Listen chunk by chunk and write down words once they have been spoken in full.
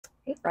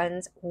Hey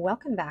friends,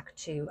 welcome back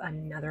to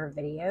another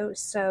video.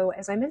 So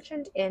as I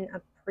mentioned in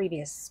a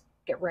previous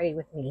Get Ready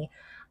With Me,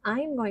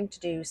 I'm going to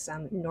do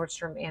some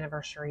Nordstrom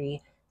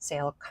anniversary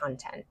sale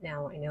content.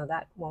 Now I know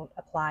that won't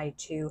apply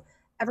to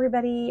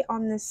everybody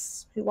on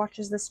this who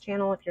watches this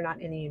channel if you're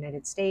not in the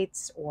United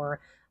States, or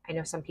I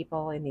know some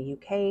people in the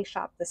UK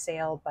shop the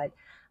sale, but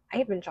I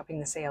have been shopping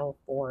the sale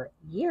for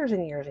years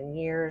and years and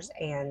years,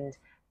 and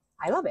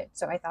I love it.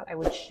 So I thought I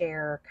would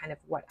share kind of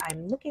what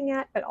I'm looking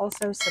at, but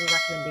also some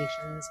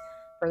recommendations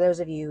for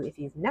those of you, if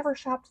you've never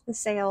shopped the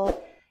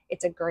sale.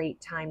 It's a great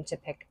time to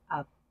pick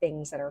up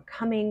things that are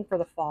coming for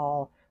the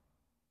fall,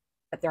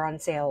 but they're on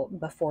sale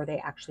before they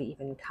actually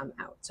even come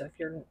out. So if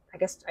you're, I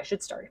guess I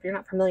should start, if you're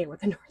not familiar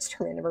with the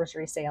Nordstrom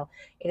anniversary sale,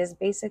 it is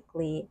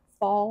basically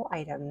fall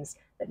items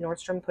that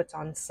Nordstrom puts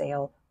on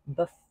sale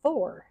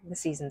before the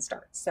season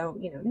starts. So,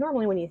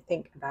 normally when you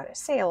think about a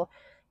sale,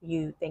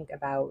 you think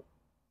about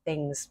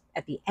things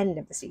at the end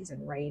of the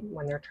season, right?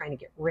 When they're trying to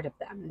get rid of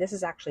them. This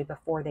is actually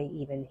before they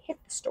even hit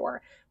the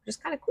store, which is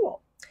kind of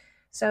cool.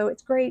 So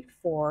it's great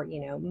for,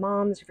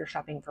 moms if you're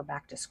shopping for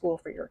back to school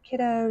for your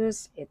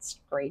kiddos. It's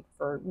great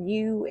for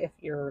you if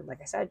you're,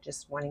 like I said,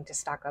 just wanting to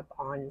stock up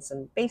on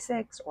some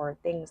basics or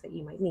things that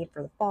you might need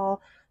for the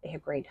fall. They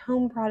have great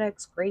home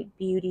products, great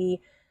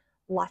beauty,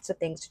 lots of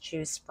things to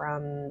choose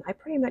from. I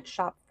pretty much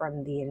shop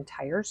from the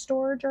entire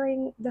store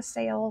during the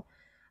sale.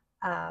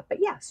 But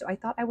yeah, so I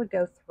thought I would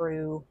go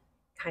through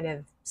kind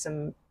of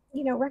some,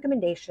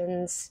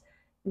 recommendations,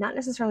 not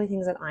necessarily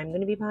things that I'm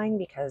going to be buying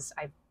because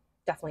I've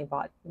definitely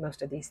bought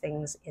most of these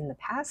things in the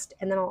past.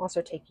 And then I'll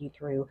also take you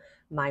through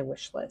my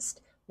wish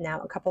list.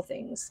 Now, a couple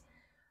things.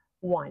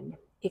 One,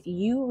 if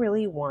you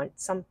really want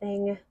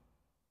something,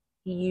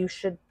 you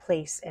should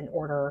place an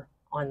order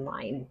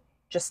online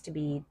just to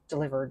be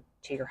delivered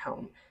to your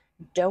home.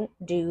 Don't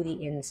do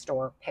the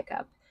in-store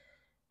pickup.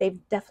 They've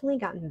definitely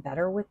gotten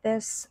better with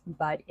this,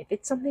 but if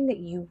it's something that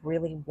you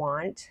really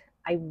want,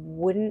 I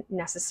wouldn't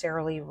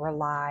necessarily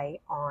rely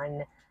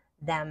on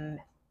them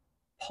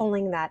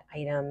pulling that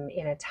item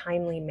in a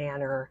timely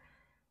manner,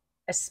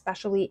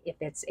 especially if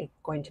it's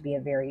going to be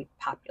a very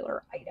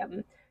popular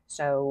item.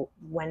 So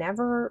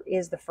whenever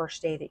is the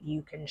first day that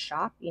you can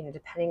shop,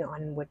 depending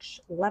on which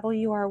level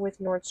you are with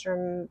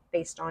Nordstrom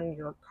based on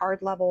your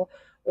card level,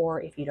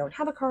 or if you don't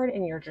have a card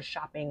and you're just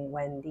shopping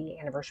when the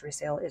anniversary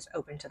sale is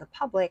open to the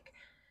public,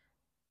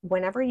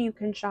 whenever you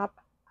can shop,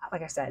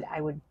 like I said,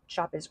 I would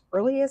shop as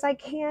early as I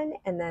can.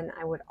 And then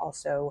I would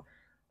also,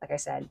 like I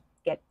said,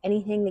 get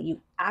anything that you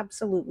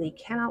absolutely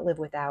cannot live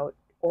without,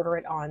 order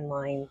it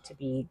online to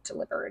be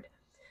delivered.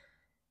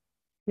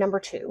 Number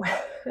two,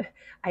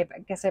 I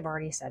guess I've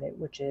already said it,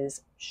 which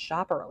is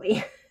shop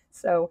early.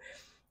 So,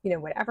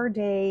 whatever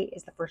day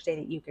is the first day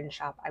that you can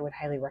shop, I would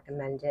highly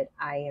recommend it.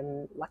 I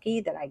am lucky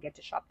that I get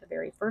to shop the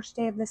very first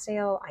day of the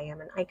sale. I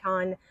am an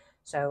icon,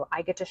 so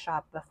I get to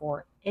shop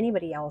before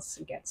anybody else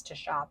gets to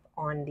shop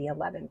on the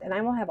 11th. And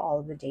I will have all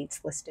of the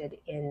dates listed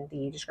in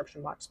the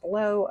description box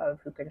below of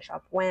who can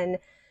shop when.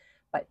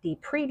 But the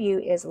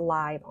preview is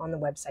live on the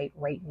website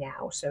right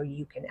now, so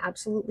you can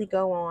absolutely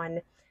go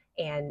on.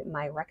 And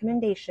my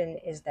recommendation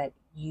is that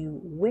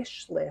you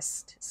wish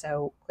list.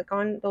 So click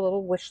on the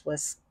little wish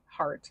list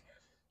heart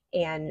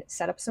and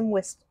set up some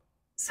wish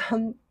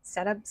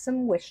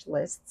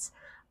lists.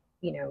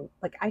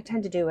 Like I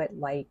tend to do it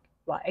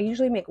well, I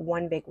usually make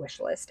one big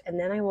wish list and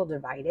then I will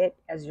divide it.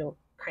 As you'll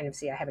kind of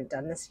see, I haven't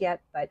done this yet,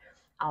 but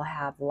I'll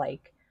have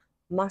like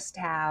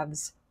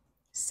must-haves,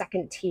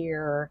 second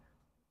tier,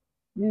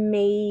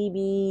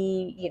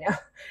 maybe,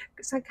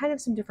 so kind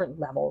of some different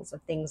levels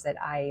of things that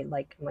I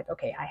like. I'm like,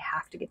 okay, I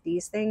have to get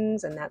these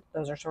things, and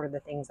those are sort of the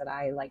things that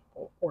I like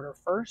will order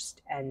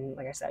first. And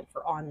like I said,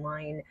 for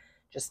online,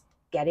 just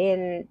get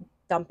in,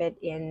 dump it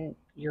in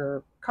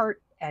your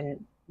cart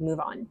and move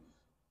on.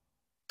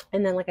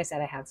 And then, like I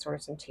said, I have sort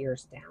of some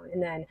tiers down.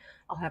 And then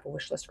I'll have a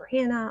wish list for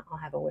Hannah. I'll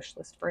have a wish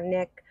list for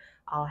Nick.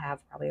 I'll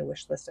have probably a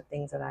wish list of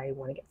things that I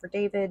want to get for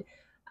David.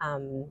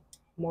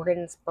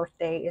 Morgan's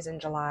birthday is in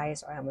July,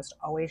 so I almost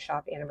always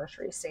shop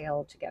anniversary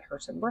sale to get her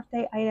some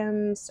birthday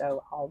items.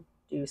 So I'll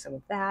do some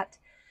of that.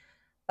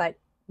 But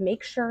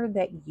make sure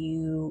that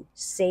you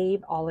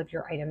save all of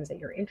your items that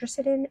you're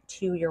interested in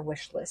to your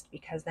wish list,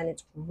 because then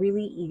it's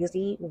really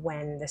easy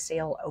when the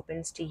sale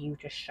opens to you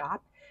to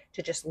shop,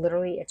 to just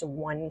literally, it's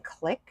one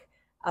click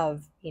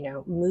of,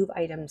 move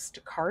items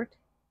to cart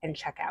and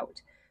check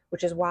out,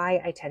 which is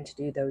why I tend to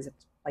do those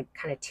like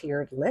kind of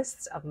tiered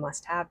lists of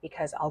must have,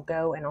 because I'll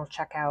go and I'll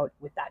check out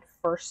with that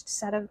first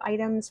set of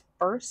items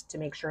first to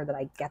make sure that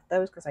I get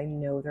those, because I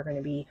know they're going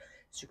to be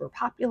super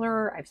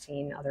popular. I've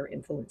seen other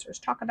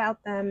influencers talk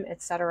about them,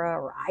 etc.,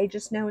 or I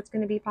just know it's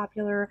going to be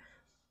popular.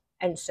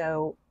 And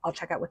so I'll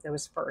check out with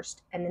those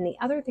first. And then the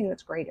other thing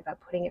that's great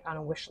about putting it on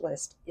a wish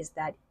list is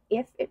that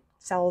if it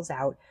sells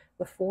out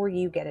before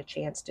you get a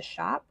chance to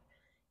shop,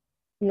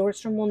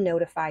 Nordstrom will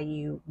notify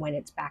you when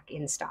it's back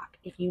in stock.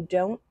 If you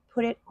don't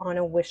put it on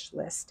a wish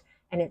list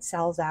and it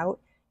sells out,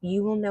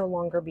 you will no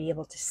longer be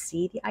able to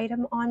see the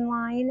item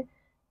online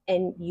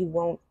and you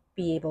won't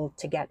be able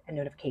to get a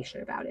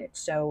notification about it.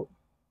 So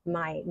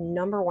my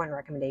number one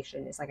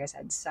recommendation is, like I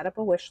said, set up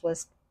a wish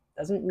list.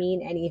 Doesn't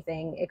mean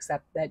anything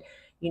except that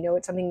you know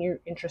it's something you're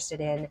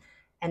interested in.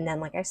 And then,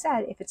 like I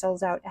said, if it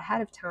sells out ahead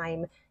of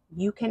time,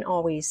 you can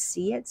always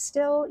see it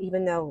still,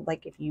 even though,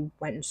 like, if you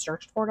went and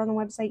searched for it on the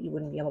website, you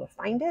wouldn't be able to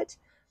find it.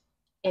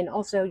 And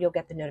also, you'll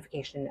get the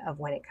notification of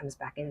when it comes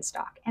back in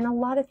stock. And a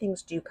lot of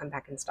things do come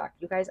back in stock.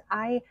 You guys,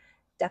 I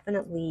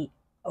definitely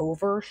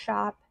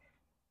overshop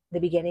the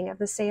beginning of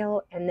the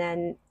sale, and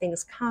then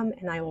things come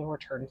and I will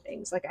return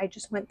things. Like, I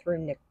just went through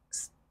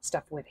Nick's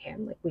stuff with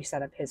him. Like, we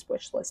set up his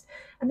wish list,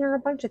 and there are a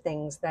bunch of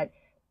things that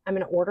I'm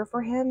going to order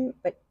for him,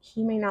 but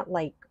he may not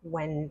like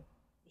when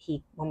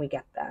we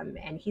get them.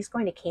 And he's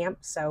going to camp,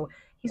 so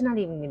he's not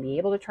even going to be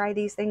able to try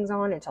these things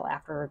on until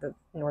after the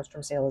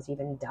Nordstrom sale is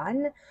even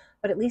done.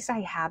 But at least I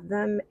have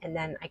them, and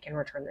then I can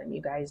return them.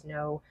 You guys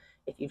know,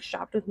 if you've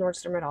shopped with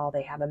Nordstrom at all,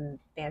 they have a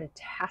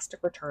fantastic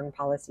return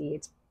policy.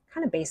 It's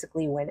kind of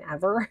basically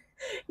whenever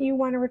you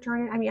want to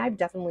return it. I mean, I've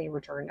definitely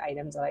returned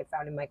items that I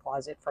found in my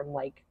closet from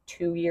like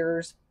 2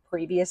 years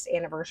previous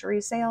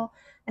anniversary sale,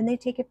 and they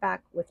take it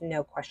back with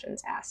no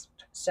questions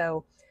asked.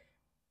 So,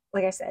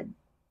 like I said,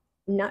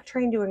 not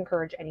trying to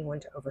encourage anyone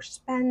to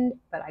overspend,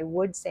 but I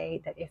would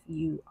say that if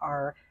you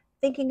are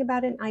thinking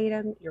about an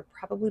item, you're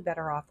probably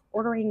better off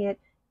ordering it,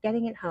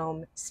 getting it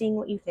home, seeing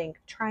what you think,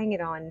 trying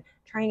it on,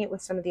 trying it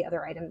with some of the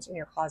other items in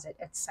your closet,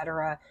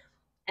 etc.,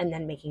 and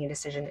then making a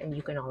decision, and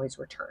you can always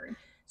return.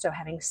 So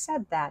having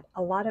said that,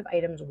 a lot of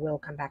items will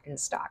come back in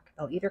stock.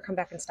 They'll either come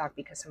back in stock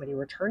because somebody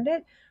returned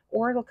it,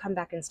 or it'll come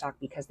back in stock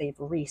because they've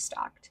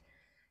restocked.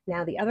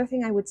 Now, the other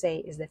thing I would say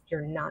is that if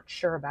you're not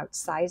sure about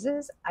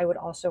sizes, I would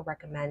also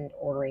recommend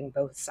ordering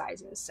both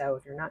sizes. So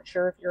if you're not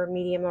sure if you're a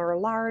medium or a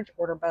large,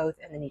 order both,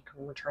 and then you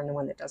can return the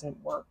one that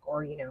doesn't work.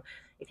 Or,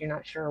 if you're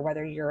not sure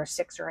whether you're a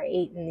 6 or an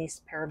 8 in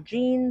these pair of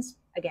jeans,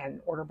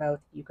 again, order both.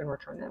 You can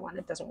return the one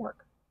that doesn't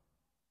work.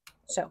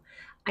 So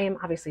I am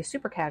obviously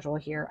super casual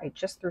here. I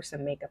just threw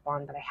some makeup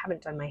on, but I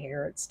haven't done my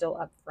hair. It's still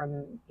up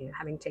from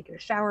having taken a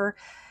shower,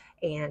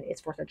 and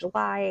it's 4th of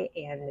July,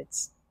 and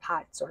it's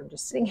hot, so I'm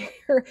just sitting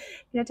here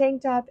in a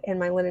tank top and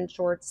my linen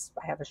shorts.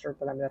 I have a shirt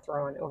that I'm going to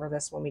throw on over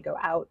this when we go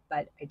out,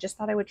 but I just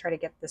thought I would try to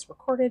get this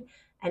recorded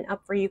and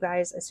up for you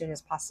guys as soon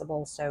as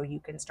possible so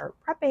you can start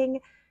prepping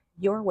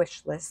your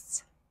wish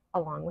lists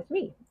along with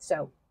me.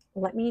 So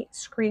let me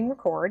screen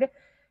record,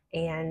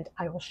 and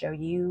I will show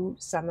you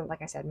some of,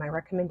 like I said, my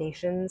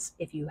recommendations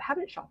if you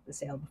haven't shopped the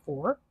sale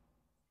before,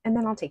 and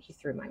then I'll take you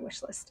through my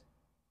wish list.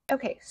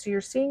 Okay, so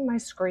you're seeing my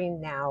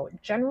screen now.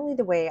 Generally,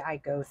 the way I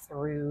go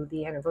through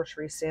the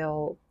anniversary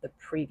sale, the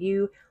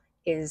preview,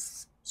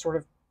 is sort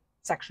of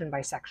section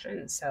by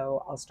section.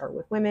 So I'll start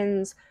with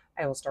women's,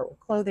 I will start with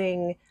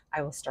clothing,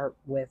 I will start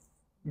with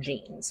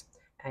jeans.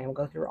 And I will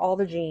go through all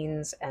the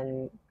jeans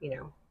and,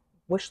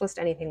 wish list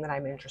anything that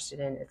I'm interested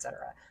in,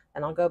 etc.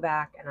 Then I'll go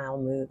back and I'll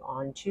move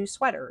on to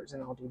sweaters,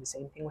 and I'll do the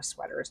same thing with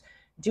sweaters.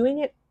 Doing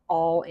it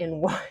all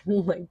in one,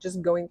 like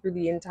just going through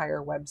the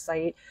entire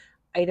website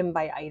item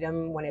by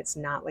item when it's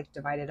not like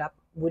divided up,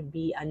 would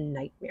be a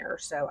nightmare.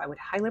 So I would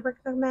highly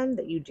recommend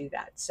that you do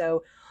that.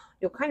 So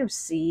you'll kind of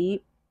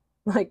see,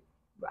 like,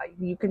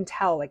 you can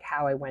tell like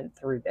how I went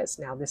through this.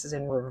 Now this is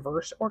in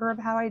reverse order of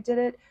how I did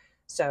it.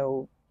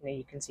 So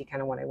you can see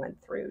kind of what I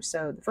went through.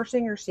 So the first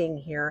thing you're seeing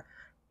here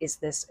is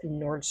this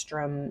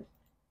Nordstrom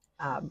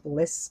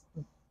Bliss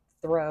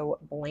Throw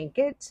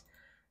blanket.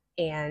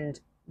 And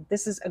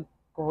this is a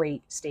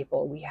great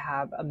staple. We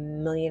have a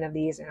million of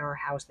these in our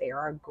house. They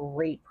are a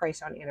great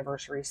price on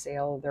anniversary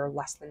sale. They're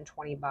less than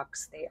 20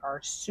 bucks. They are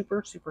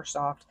super, super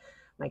soft.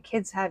 My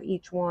kids have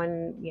each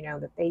one,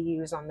 that they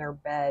use on their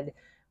bed.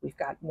 We've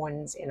got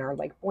ones in our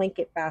like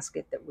blanket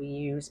basket that we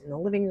use in the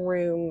living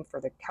room for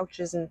the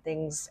couches and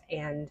things.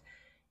 And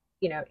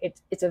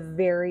it's a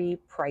very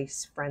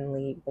price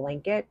friendly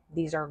blanket.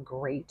 These are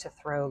great to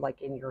throw like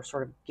in your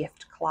sort of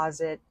gift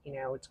closet.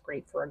 It's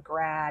great for a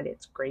grad.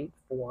 It's great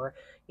for,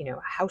 a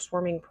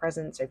housewarming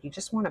present. So if you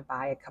just want to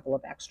buy a couple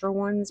of extra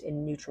ones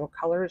in neutral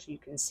colors, you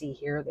can see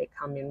here they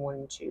come in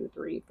 1, 2,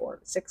 3, 4,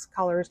 6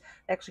 colors.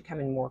 They actually come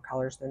in more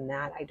colors than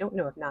that. I don't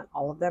know if not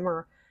all of them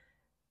are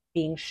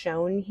being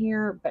shown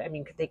here, but I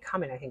mean, they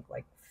come in, I think,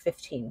 like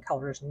 15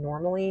 colors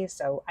normally.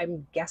 So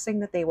I'm guessing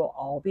that they will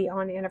all be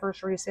on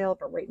anniversary sale,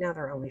 but right now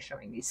they're only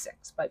showing these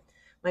 6. But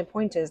my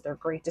point is they're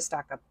great to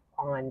stock up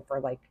on for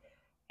like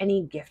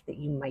any gift that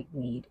you might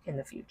need in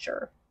the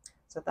future.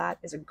 So that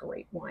is a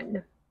great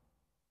one.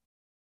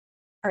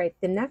 All right,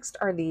 the next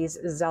are these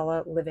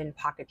Zella Live-In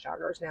Pocket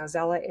Joggers. Now,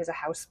 Zella is a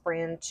house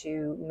brand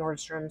to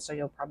Nordstrom, so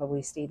you'll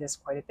probably see this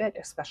quite a bit,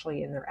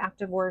 especially in their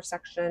activewear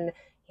section.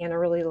 Hannah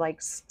really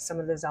likes some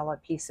of the Zella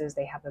pieces.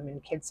 They have them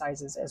in kid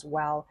sizes as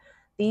well.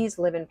 These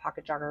Live-In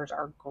Pocket Joggers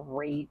are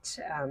great.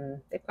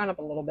 They've gone up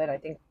a little bit. I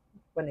think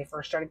when they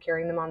first started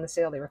carrying them on the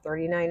sale, they were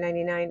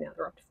 $39.99. Now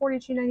they're up to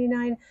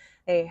 $42.99.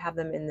 They have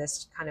them in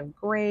this kind of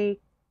gray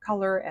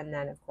color, and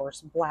then, of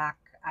course, black.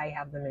 I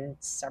have them in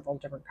several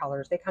different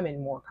colors. They come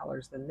in more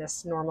colors than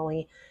this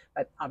normally,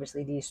 but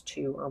obviously these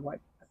two are what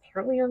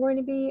apparently are going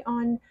to be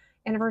on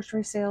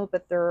anniversary sale,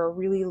 but they're a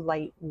really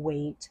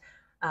lightweight,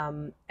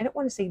 I don't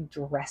want to say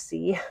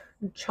dressy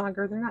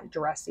jogger. They're not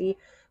dressy,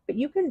 but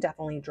you can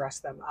definitely dress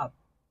them up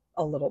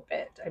a little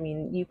bit. I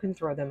mean, you can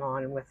throw them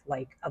on with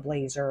like a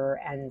blazer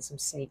and some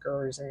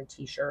sneakers and a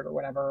t-shirt or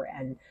whatever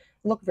and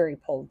look very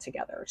pulled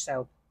together.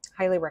 So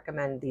highly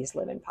recommend these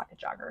live-in pocket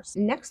joggers.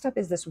 Next up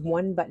is this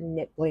one button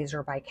knit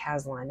blazer by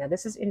Caslon. Now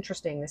this is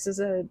interesting. This is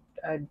a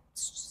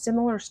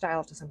similar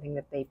style to something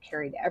that they've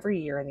carried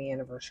every year in the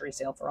anniversary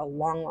sale for a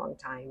long, long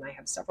time. I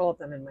have several of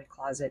them in my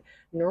closet.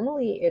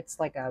 Normally it's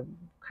like a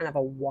kind of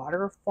a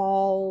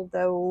waterfall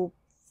though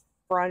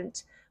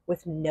front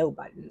with no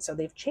button. So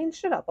they've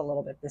changed it up a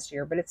little bit this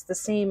year, but it's the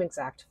same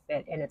exact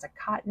fit and it's a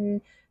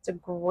cotton. It's a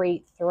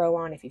great throw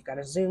on if you've got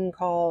a Zoom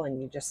call and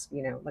you just,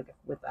 you know, like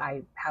with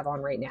I have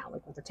on right now,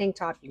 like with a tank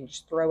top, you can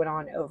just throw it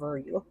on over,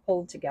 you look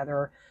pulled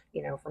together,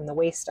 you know, from the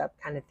waist up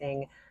kind of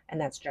thing. And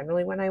that's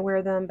generally when I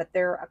wear them, but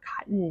they're a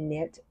cotton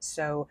knit.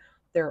 So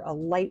they're a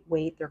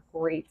lightweight, they're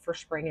great for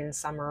spring and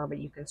summer, but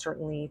you can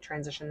certainly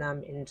transition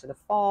them into the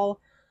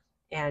fall.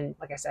 And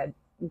like I said,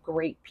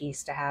 great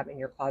piece to have in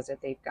your closet.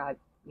 They've got,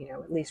 you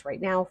know, at least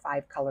right now,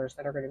 5 colors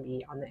that are going to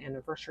be on the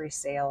anniversary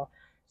sale.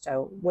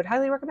 So would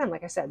highly recommend.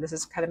 Like I said, this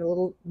is kind of a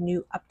little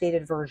new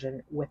updated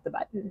version with the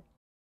button.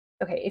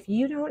 Okay, if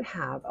you don't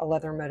have a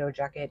leather moto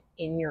jacket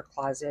in your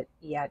closet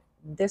yet,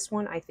 this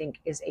one I think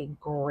is a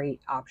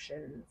great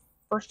option.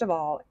 First of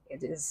all,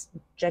 it is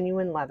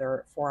genuine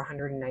leather for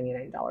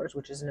 $199,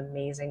 which is an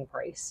amazing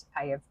price.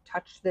 I have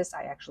touched this.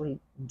 I actually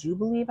do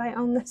believe I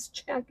own this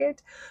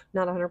jacket.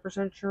 Not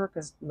 100% sure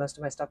because most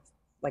of my stuff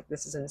like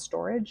this is in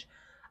storage.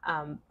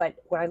 But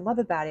what I love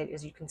about it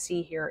is you can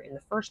see here in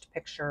the first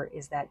picture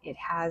is that it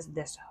has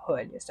this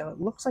hood. So it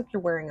looks like you're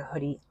wearing a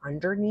hoodie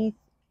underneath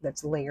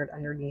that's layered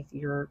underneath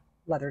your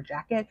leather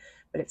jacket,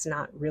 but it's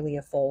not really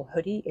a full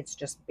hoodie. It's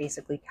just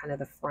basically kind of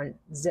the front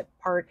zip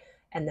part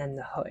and then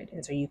the hood.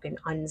 And so you can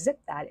unzip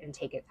that and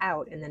take it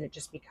out, and then it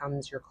just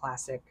becomes your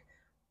classic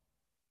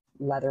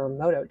leather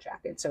moto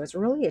jacket. So it's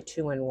really a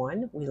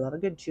 2-in-1. We love a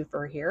good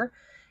twofer here.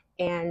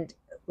 And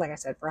like I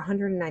said, for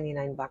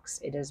 199 bucks,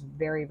 it is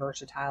very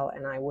versatile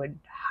and I would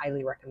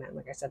highly recommend.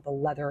 Like I said, the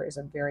leather is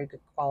a very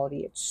good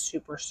quality. It's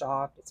super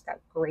soft. It's got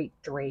great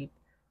drape.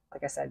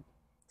 Like I said,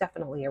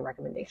 definitely a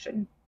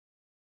recommendation.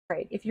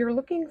 Right, if you're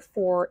looking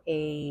for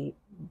a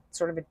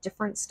sort of a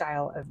different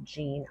style of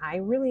jean, I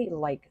really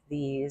like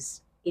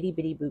these itty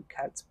bitty boot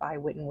cuts by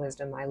Wit and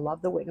Wisdom. I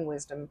love the Wit and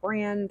Wisdom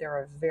brand. They're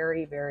a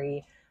very,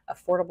 very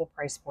affordable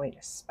price point,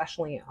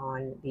 especially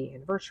on the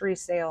anniversary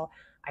sale.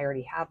 I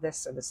already have this,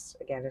 so this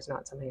again is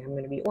not something I'm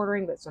going to be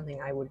ordering, but something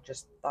I would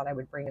just thought I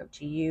would bring up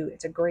to you.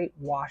 It's a great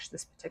wash,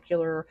 this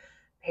particular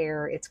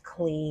pair. It's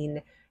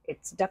clean.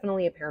 It's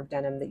definitely a pair of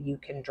denim that you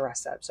can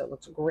dress up. So it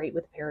looks great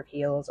with a pair of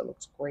heels. It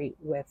looks great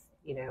with,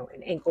 you know,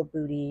 an ankle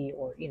bootie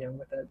or, you know,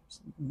 with a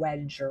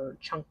wedge or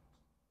chunk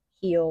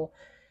heel.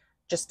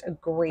 Just a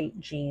great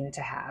jean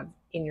to have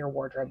in your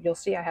wardrobe. You'll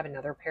see I have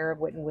another pair of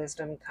Wit and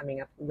Wisdom coming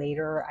up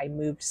later. I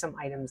moved some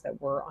items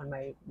that were on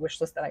my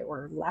wish list that I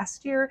ordered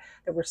last year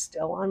that were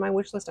still on my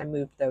wish list. I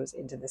moved those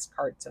into this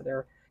cart, so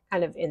they're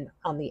kind of in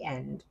on the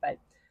end. But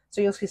so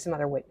you'll see some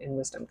other Wit and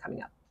Wisdom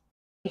coming up.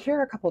 Here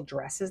are a couple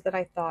dresses that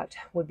I thought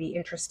would be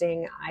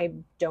interesting. I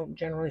don't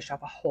generally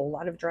shop a whole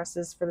lot of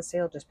dresses for the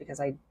sale just because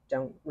I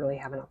don't really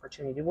have an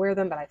opportunity to wear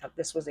them, but I thought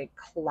this was a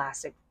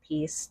classic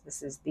piece.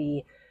 This is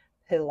the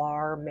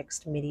Pilar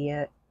mixed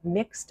media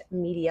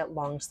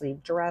long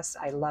sleeve dress.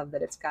 I love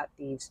that it's got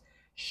these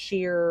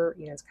sheer,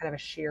 you know, it's kind of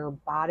a sheer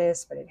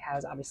bodice, but it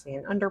has obviously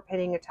an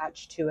underpinning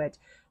attached to it.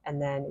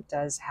 And then it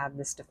does have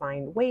this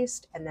defined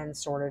waist and then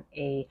sort of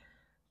a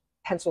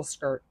pencil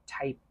skirt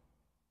type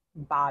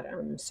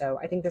bottom. So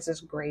I think this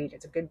is great.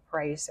 It's a good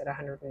price at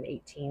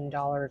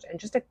 $118 and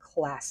just a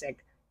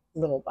classic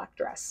little black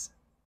dress.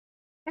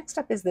 Next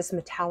up is this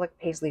metallic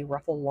paisley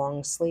ruffle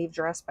long sleeve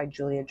dress by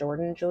Julia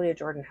Jordan. Julia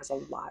Jordan has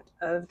a lot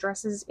of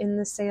dresses in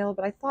the sale,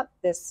 but I thought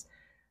this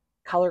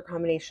color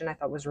combination I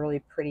thought was really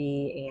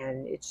pretty,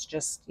 and it's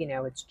just, you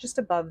know, it's just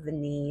above the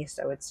knee,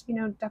 so it's, you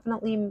know,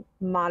 definitely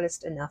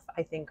modest enough,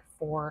 I think,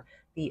 for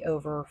the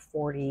over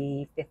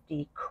 40,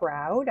 50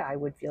 crowd. I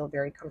would feel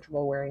very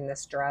comfortable wearing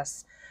this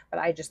dress, but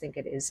I just think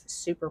it is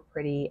super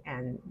pretty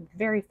and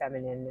very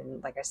feminine.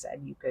 And like I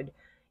said, you could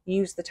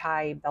use the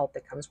tie belt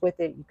that comes with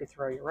it. You could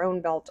throw your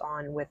own belt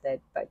on with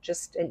it, but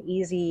just an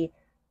easy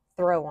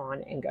throw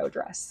on and go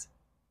dress.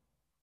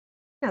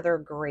 Another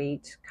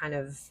great kind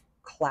of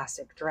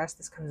classic dress.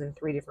 This comes in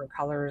 3 different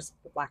colors.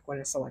 The black one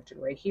is selected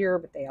right here,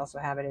 but they also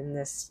have it in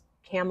this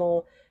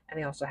camel and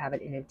they also have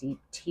it in a deep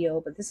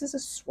teal. But this is a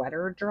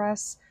sweater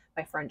dress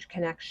by French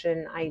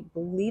Connection. I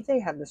believe they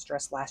had this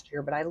dress last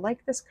year, but I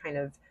like this kind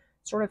of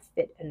sort of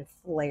fit and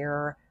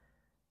flare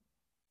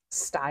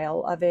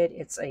style of it.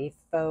 It's a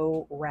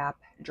faux wrap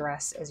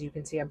dress. As you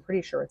can see, I'm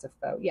pretty sure it's a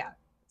faux, yeah,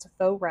 it's a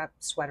faux wrap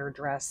sweater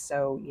dress.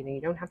 So, you know,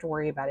 you don't have to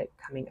worry about it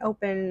coming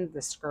open.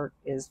 The skirt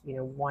is, you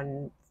know,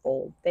 one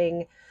full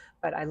thing,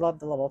 but I love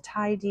the little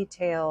tie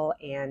detail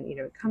and, you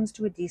know, it comes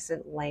to a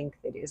decent length.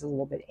 It is a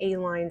little bit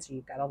A-line, so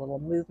you've got a little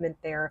movement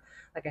there.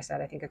 Like I said,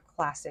 I think a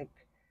classic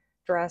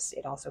dress.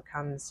 It also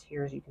comes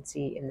here, as you can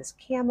see, in this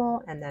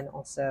camel and then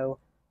also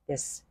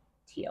this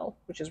teal,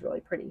 which is really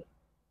pretty.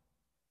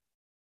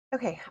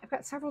 Okay, I've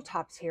got several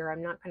tops here.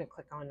 I'm not going to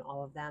click on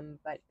all of them,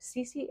 but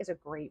CC is a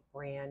great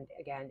brand.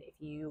 Again, if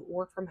you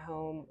work from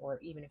home or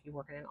even if you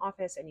work in an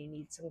office and you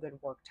need some good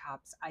work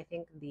tops, I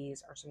think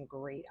these are some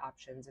great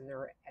options and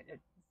they're at a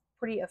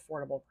pretty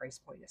affordable price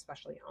point,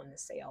 especially on the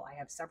sale. I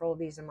have several of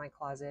these in my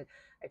closet.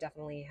 I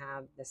definitely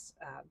have this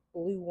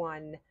blue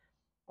one,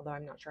 although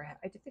I'm not sure.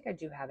 I think I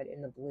do have it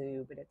in the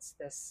blue, but it's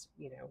this,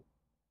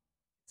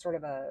 sort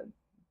of a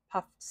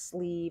puffed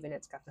sleeve and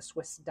it's got the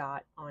Swiss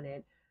dot on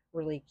it.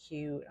 Really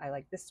cute. I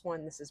like this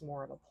one. This is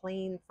more of a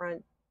plain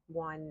front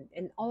one.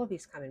 And all of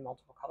these come in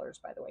multiple colors,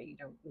 by the way. You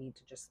don't need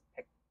to just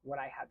pick what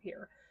I have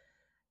here.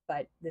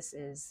 But this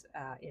is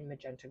in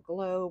magenta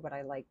glow, but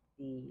I like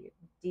the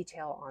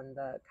detail on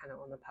the kind of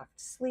on the puffed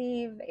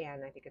sleeve,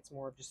 and I think it's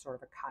more of just sort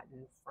of a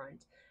cotton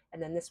front.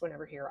 And then this one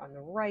over here on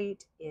the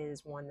right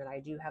is one that I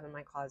do have in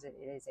my closet.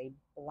 It is a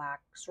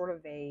black, sort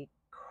of a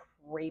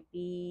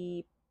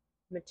crepey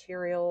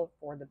material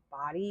for the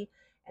body,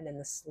 and then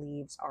the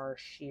sleeves are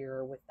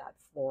sheer with that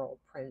floral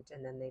print,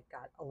 and then they've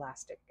got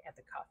elastic at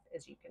the cuff,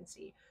 as you can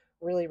see.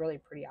 Really, really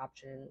pretty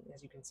option.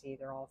 As you can see,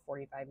 they're all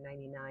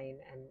 $45.99,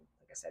 and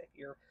like I said, if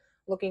you're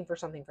looking for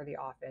something for the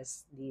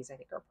office, these I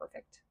think are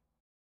perfect.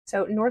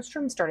 So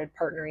Nordstrom started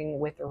partnering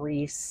with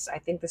Reese. I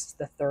think this is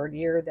the third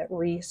year that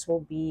Reese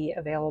will be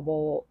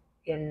available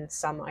in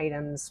some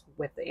items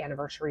with the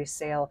anniversary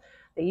sale.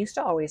 They used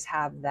to always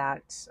have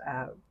that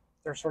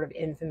their sort of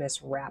infamous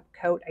wrap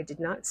coat. I did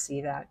not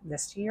see that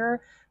this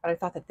year, but I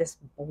thought that this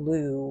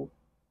blue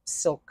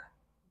silk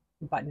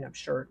button-up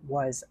shirt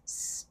was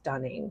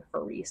stunning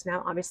for Reese.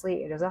 Now,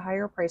 obviously, it is a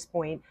higher price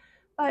point,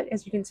 but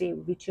as you can see, it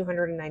would be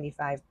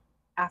 $295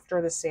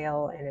 after the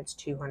sale, and it's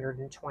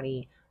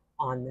 $220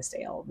 on the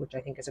sale, which I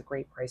think is a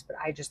great price. But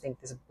I just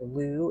think this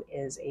blue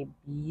is a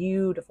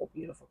beautiful,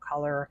 beautiful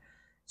color.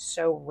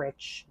 So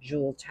rich,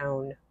 jewel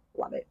tone.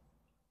 Love it.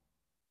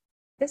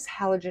 This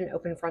halogen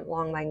open front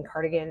long line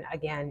cardigan,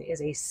 again,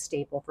 is a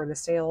staple for the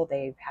sale.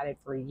 They've had it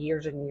for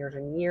years and years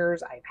and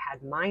years. I've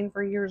had mine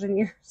for years and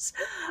years.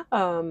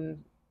 A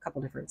couple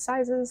different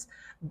sizes,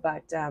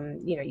 but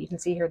you can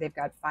see here they've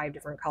got 5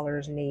 different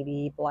colors: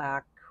 navy,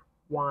 black,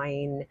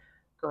 wine,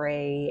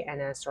 gray, and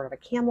a sort of a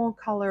camel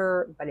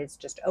color, but it's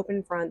just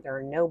open front. There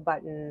are no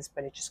buttons,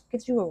 but it just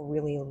gives you a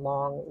really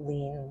long,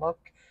 lean look.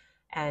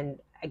 And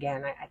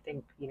again, I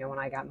think, when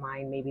I got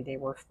mine, maybe they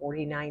were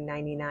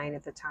 $49.99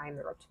 at the time.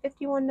 They're up to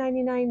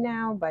 $51.99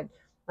 now. But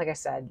like I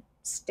said,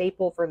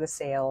 staple for the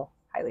sale.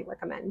 Highly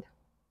recommend.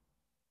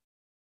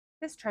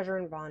 This Treasure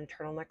and Bond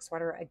turtleneck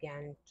sweater,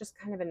 again, just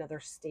kind of another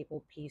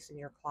staple piece in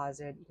your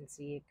closet. You can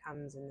see it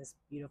comes in this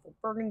beautiful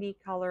burgundy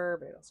color,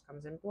 but it also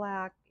comes in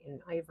black, in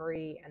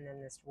ivory, and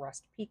then this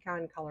rust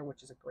pecan color,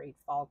 which is a great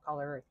fall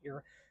color. If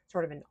you're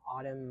sort of an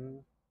autumn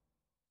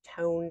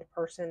toned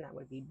person, that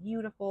would be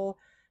beautiful.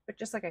 But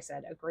just like I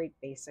said, a great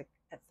basic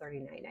at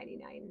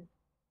 $39.99.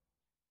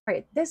 All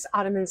right, this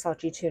Ottoman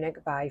slouchy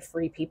tunic by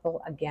Free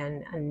People,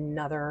 again,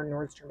 another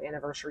Nordstrom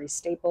anniversary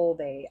staple.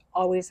 They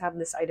always have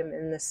this item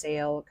in the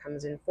sale. It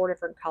comes in 4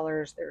 different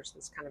colors. There's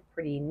this kind of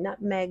pretty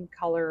nutmeg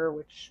color,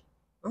 which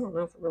I don't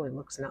know if it really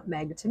looks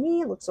nutmeg to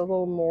me. It looks a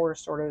little more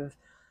sort of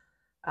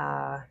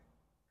kind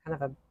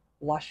of a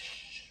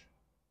blush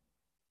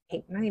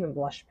pink, not even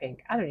blush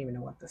pink. I don't even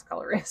know what this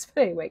color is,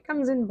 but anyway, it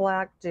comes in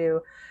black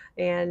too,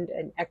 and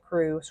an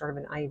ecru, sort of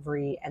an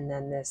ivory, and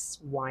then this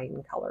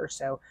wine color.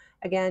 So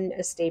again,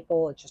 a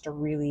staple. It's just a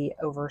really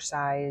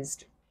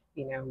oversized,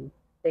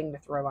 thing to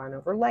throw on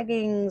over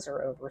leggings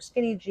or over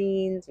skinny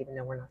jeans, even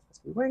though we're not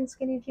supposed to be wearing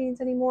skinny jeans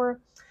anymore.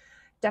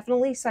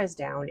 Definitely size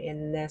down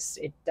in this.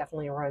 It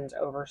definitely runs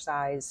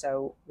oversized,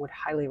 so would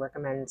highly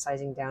recommend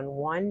sizing down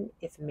 1,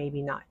 if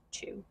maybe not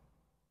 2.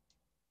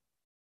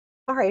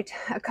 All right,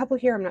 a couple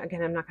here. I'm not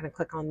going to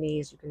click on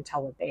these. You can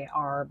tell what they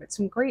are, but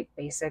some great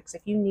basics.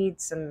 If you need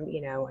some,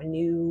 a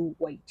new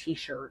white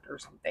t-shirt or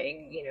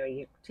something,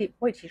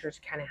 white t-shirts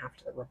you kind of have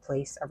to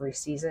replace every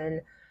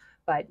season.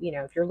 But,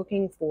 if you're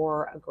looking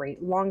for a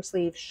great long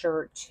sleeve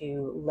shirt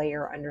to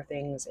layer under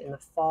things in the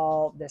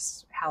fall,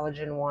 this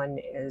halogen one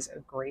is a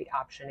great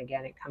option.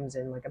 Again, it comes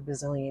in like a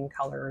bazillion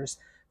colors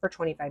for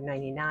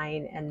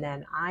 $25.99. And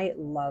then I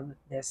love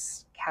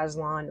this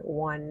Caslon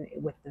one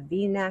with the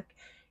V-neck.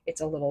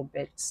 It's a little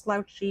bit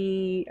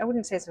slouchy. I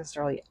wouldn't say it's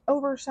necessarily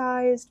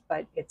oversized,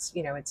 but it's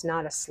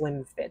not a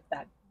slim fit.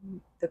 That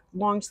the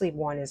long sleeve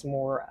one is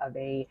more of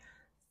a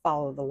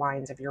follow the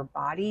lines of your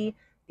body.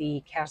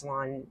 The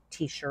Caslon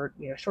t-shirt,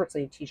 short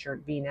sleeve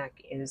t-shirt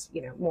V-neck is,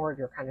 more of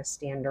your kind of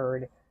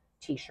standard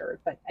t-shirt.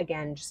 But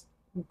again, just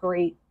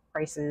great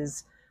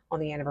prices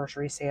on the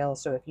anniversary sale.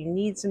 So if you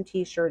need some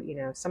t-shirt,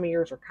 some of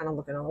yours are kind of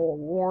looking a little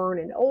worn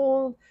and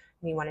old,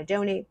 and you want to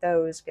donate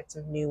those, get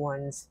some new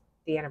ones.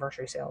 The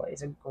anniversary sale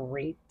is a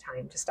great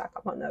time to stock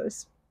up on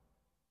those.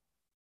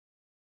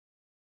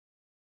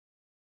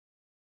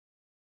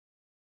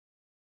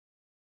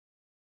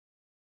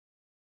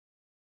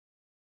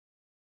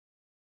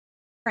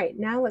 Right,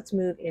 now let's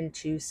move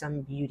into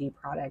some beauty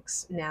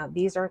products. Now,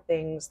 these are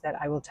things that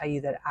I will tell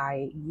you that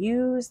I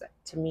use.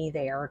 To me,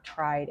 they are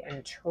tried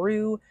and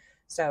true.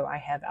 So I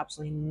have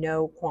absolutely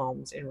no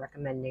qualms in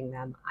recommending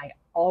them. I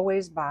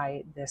always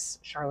buy this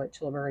Charlotte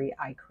Tilbury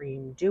Eye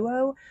Cream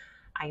Duo.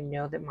 I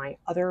know that my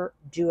other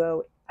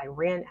duo, I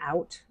ran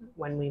out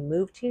when we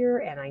moved here,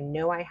 and I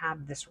know I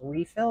have this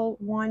refill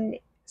one.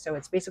 So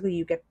it's basically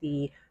you get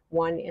the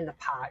one in the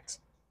pot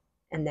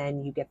and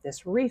then you get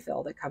this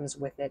refill that comes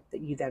with it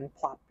that you then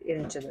plop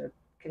into the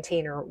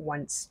container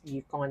once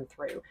you've gone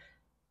through.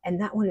 And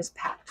that one is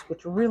packed,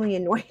 which really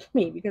annoyed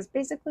me because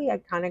basically I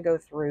kind of go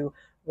through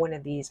one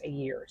of these a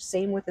year.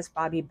 Same with this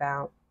Bobbi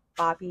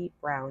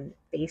Brown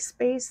face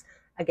base.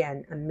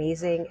 Again,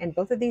 amazing. And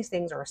both of these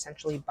things are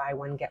essentially buy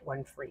one, get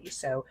one free.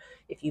 So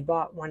if you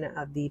bought one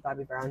of the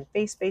Bobbi Brown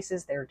face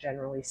bases, they're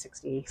generally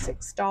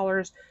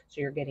 $66.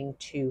 So you're getting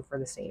two for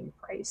the same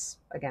price.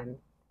 Again,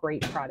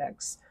 great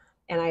products.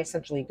 And I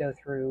essentially go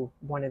through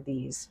one of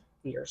these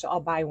years. So I'll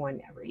buy one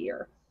every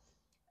year.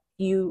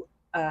 If you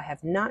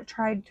have not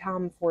tried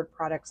Tom Ford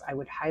products, I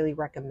would highly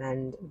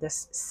recommend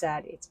this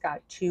set. It's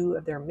got two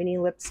of their mini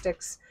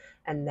lipsticks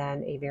and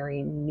then a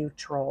very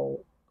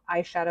neutral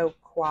eyeshadow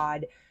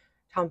quad.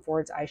 Tom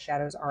Ford's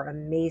eyeshadows are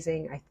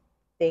amazing. I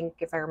think,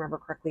 if I remember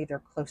correctly, they're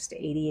close to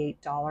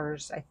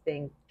 $88, I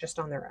think, just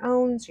on their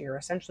own. So you're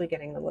essentially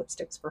getting the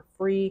lipsticks for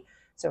free.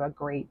 So a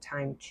great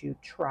time to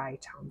try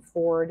Tom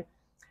Ford.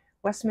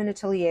 Westman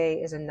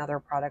Atelier is another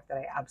product that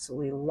I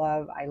absolutely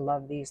love. I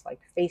love these like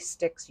face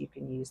sticks. You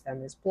can use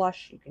them as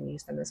blush, you can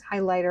use them as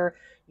highlighter,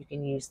 you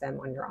can use them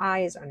on your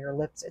eyes, on your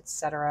lips,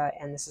 etc.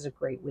 And this is a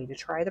great way to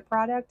try the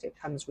product. It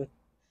comes with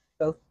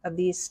both of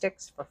these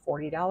sticks for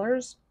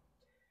 $40.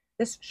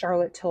 This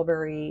Charlotte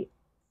Tilbury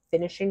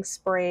finishing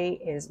spray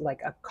is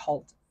like a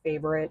cult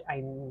favorite.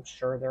 I'm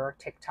sure there are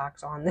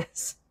TikToks on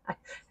this. I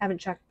haven't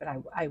checked, but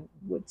I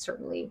would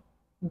certainly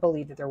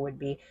believe that there would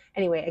be.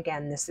 Anyway,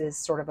 again, this is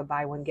sort of a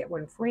buy one, get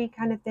one free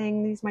kind of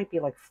thing. These might be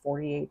like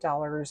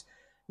 $48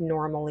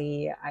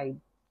 normally. I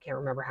can't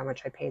remember how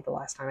much I paid the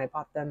last time I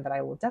bought them, but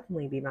I will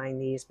definitely be buying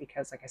these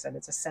because, like I said,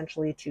 it's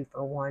essentially 2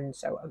 for 1,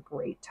 so a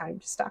great time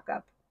to stock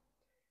up.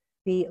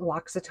 The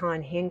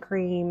L'Occitane hand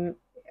cream,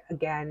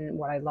 again,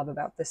 what I love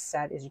about this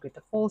set is you get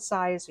the full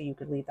size, so you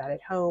could leave that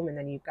at home, and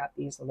then you've got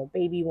these little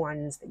baby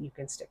ones that you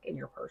can stick in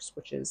your purse,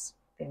 which is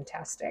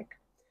fantastic.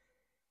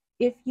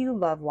 If you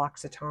love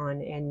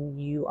L'Occitane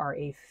and you are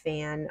a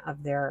fan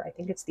of their, I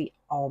think it's the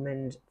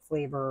almond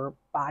flavor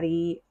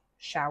body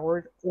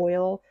showered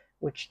oil,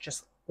 which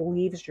just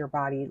leaves your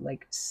body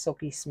like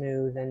silky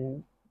smooth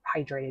and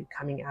hydrated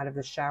coming out of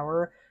the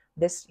shower,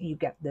 this, you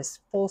get this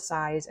full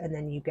size and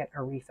then you get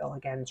a refill,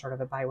 again, sort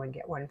of a buy one,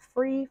 get one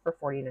free for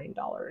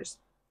 $49.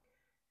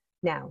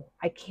 Now,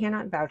 I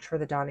cannot vouch for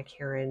the Donna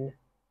Karan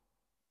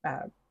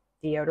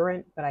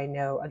deodorant, but I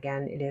know,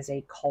 again, it is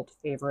a cult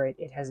favorite.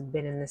 It has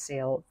been in the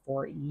sale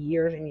for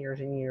years and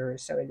years and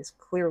years, so it is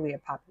clearly a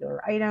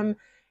popular item,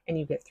 and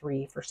you get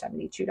 3 for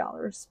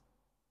 $72.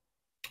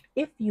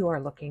 If you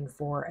are looking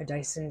for a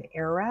Dyson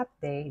Airwrap,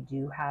 they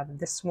do have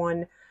this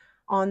one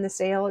on the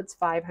sale. It's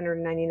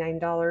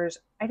 $599.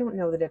 I don't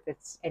know that if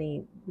it's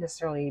any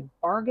necessarily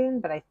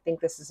bargain, but I think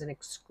this is an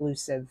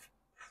exclusive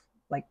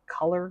like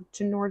color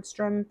to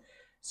Nordstrom.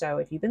 So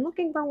if you've been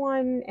looking for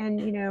one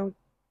and, you know,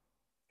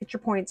 get your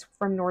points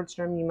from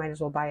Nordstrom, you might as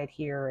well buy it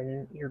here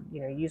and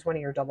use one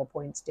of your double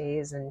points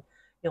days and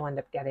you'll end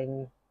up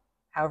getting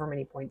however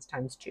many points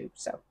times 2.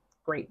 So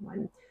great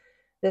one.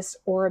 This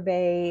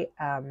Oribe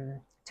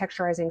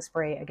texturizing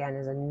spray, again,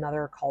 is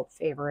another cult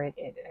favorite.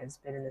 It has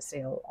been in the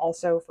sale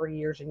also for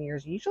years and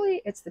years.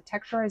 Usually it's the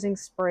texturizing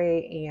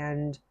spray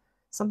and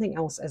something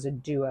else as a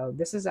duo.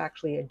 This is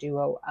actually a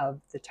duo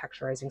of the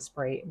texturizing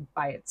spray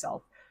by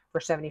itself for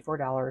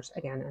 $74.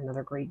 Again,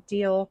 another great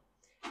deal.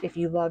 If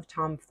you love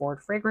Tom Ford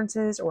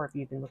fragrances, or if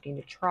you've been looking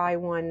to try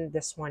one,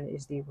 this one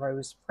is the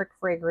Rose Prick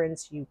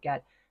fragrance. You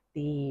get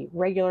the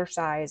regular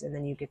size, and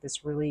then you get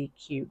this really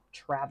cute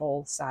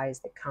travel size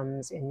that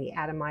comes in the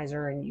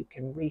atomizer, and you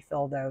can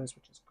refill those,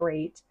 which is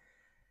great.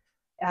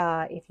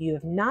 If you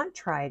have not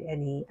tried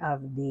any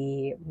of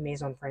the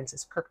Maison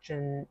Francis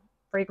Kurkdjian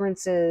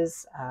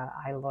fragrances,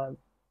 I love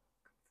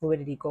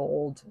Fluidity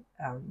Gold,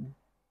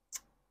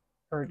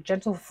 or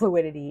Gentle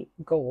Fluidity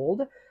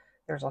Gold.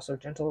 There's also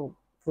Gentle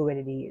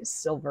Fluidity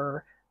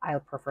Silver. I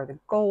prefer the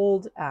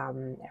gold.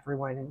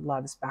 Everyone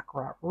loves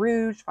Baccarat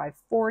Rouge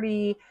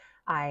 540.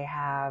 I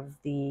have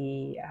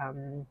the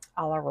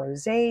a la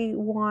Rosé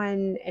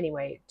one.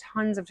 Anyway,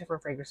 tons of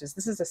different fragrances.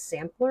 This is a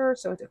sampler,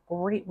 so it's a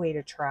great way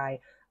to try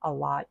a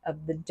lot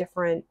of the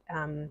different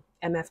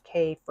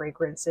MFK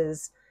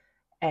fragrances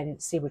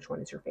and see which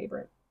one is your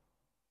favorite.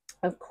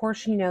 Of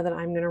course, you know that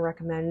I'm going to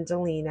recommend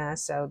Delina.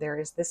 So there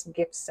is this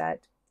gift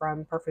set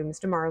from Parfums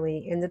de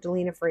Marly in the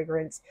Delina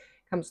fragrance.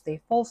 It comes with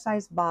a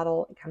full-size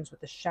bottle. It comes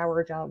with a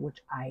shower gel, which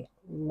I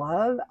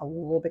love. A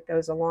little bit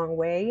goes a long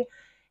way.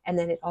 And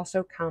then it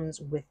also comes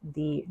with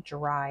the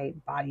dry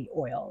body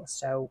oil.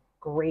 So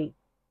great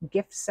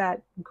gift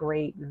set,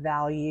 great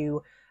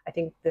value. I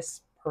think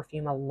this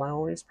perfume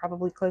alone is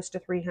probably close to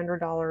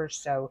 $300.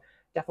 So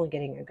definitely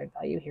getting a good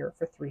value here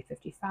for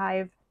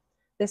 $355.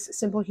 This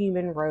Simple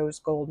Human Rose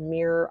Gold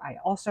Mirror I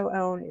also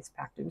own. It's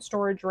packed in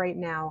storage right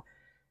now,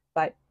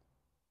 but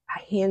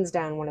hands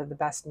down one of the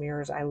best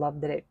mirrors. I love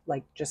that it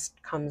like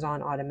just comes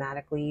on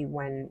automatically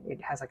when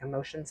it has like a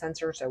motion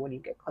sensor. So when you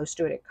get close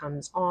to it, it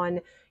comes on.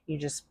 You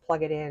just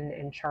plug it in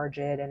and charge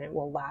it, and it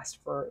will last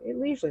for, it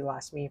usually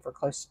lasts me for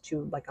close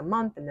to like a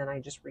month, and then I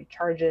just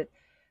recharge it.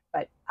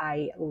 But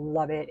I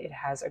love it. It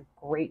has a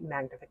great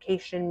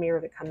magnification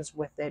mirror that comes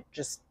with it.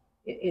 Just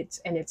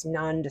it's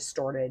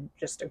non-distorted.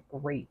 Just a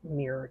great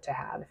mirror to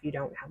have if you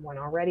don't have one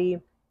already.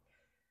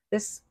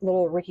 This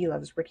little Ricky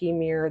Loves Ricky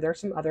mirror, there's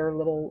some other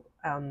little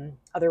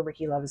other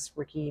Ricky Loves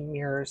Ricky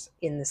mirrors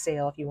in the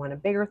sale if you want a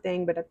bigger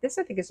thing, but this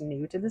I think is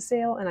new to the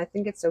sale, and I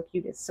think it's so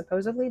cute. It's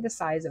supposedly the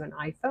size of an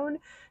iPhone,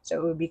 so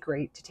it would be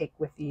great to take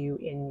with you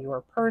in your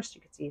purse.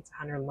 You can see it's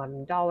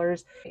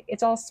 $111.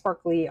 It's all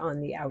sparkly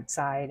on the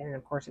outside, and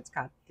of course it's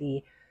got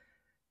the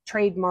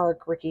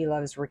trademark Ricky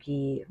Loves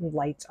Ricky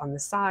lights on the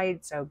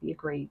side, so it'd be a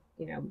great,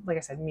 like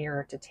I said,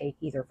 mirror to take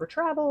either for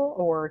travel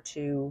or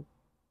to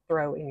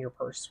throw in your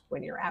purse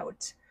when you're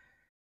out.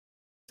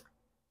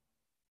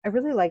 I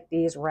really like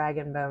these Rag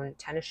 & Bone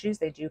tennis shoes.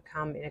 They do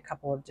come in a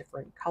couple of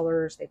different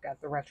colors. They've got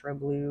the retro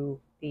blue,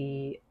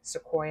 the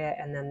sequoia,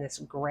 and then this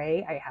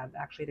gray. I have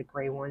actually the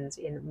gray ones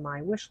in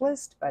my wish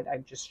list, but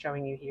I'm just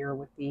showing you here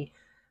with the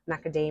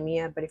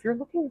macadamia. But if you're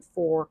looking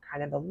for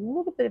kind of a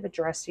little bit of a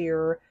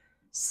dressier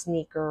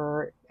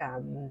sneaker,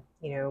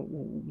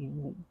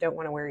 you don't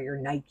want to wear your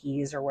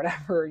Nikes or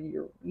whatever,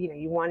 you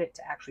want it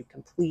to actually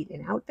complete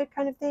an outfit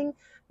kind of thing,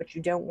 but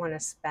you don't want to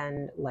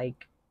spend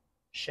like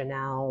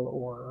Chanel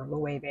or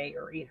Loewe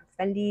or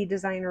Fendi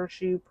designer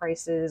shoe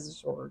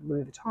prices or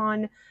Louis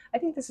Vuitton. I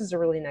think this is a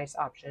really nice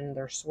option.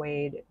 They're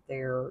suede,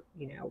 they're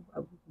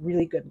a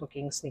really good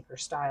looking sneaker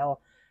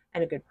style,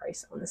 and a good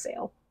price on the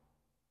sale.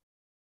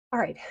 All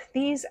right,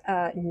 these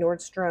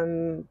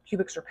Nordstrom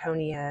cubic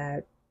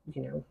zirconia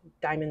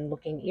diamond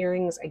looking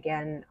earrings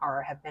again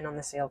have been on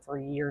the sale for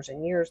years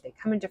and years. They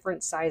come in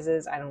different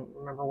sizes. I don't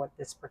remember what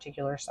this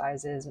particular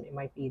size is. It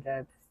might be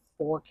the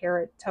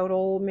 4-carat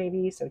total,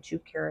 maybe, so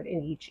 2-carat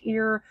in each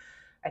ear.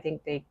 I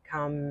think they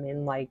come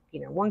in like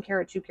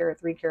 1-carat, 2-carat,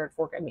 3-carat,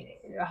 4. I mean,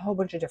 a whole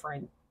bunch of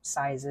different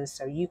sizes,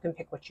 so you can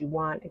pick what you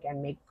want.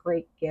 Again, make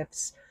great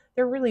gifts.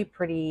 They're really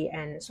pretty,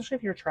 and especially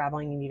if you're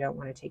traveling and you don't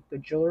want to take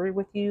good jewelry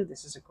with you,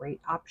 this is a great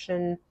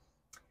option.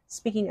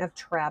 Speaking of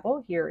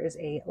travel, here is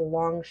a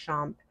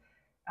Longchamp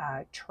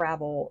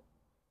travel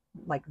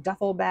like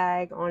duffel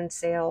bag on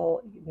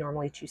sale,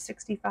 normally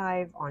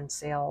 $265, on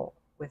sale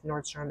with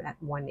Nordstrom at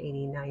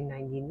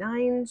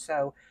 $189.99.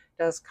 So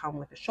it does come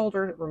with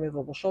a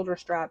removable shoulder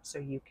strap, so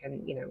you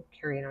can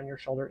carry it on your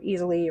shoulder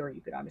easily, or you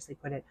could obviously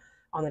put it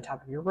on the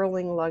top of your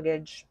rolling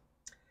luggage.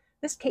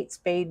 This Kate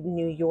Spade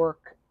New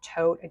York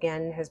tote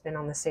again has been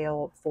on the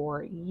sale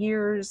for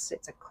years.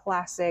 It's a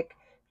classic.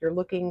 You're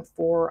looking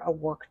for a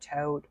work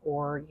tote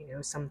or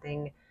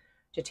something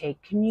to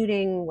take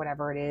commuting,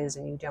 whatever it is,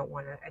 and you don't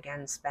want to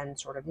again spend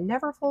sort of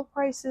never full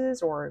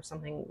prices or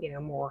something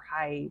more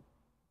high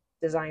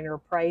designer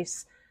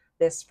price,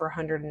 this for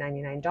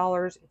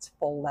 $199. It's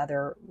full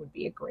leather, would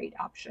be a great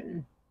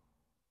option.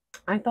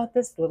 I thought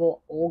this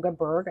little Olga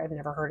Berg, I've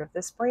never heard of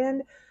this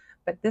brand,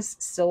 but this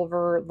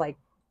silver like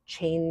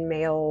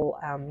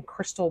chainmail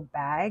crystal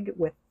bag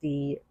with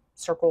the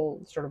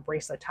circle sort of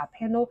bracelet top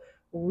handle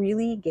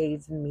really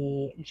gave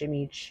me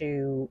Jimmy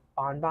Choo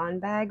bonbon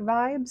bag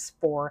vibes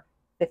for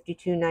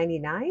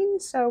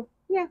 $52.99. So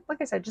yeah, like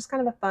I said, just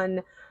kind of a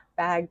fun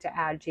bag to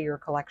add to your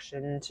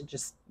collection, to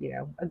just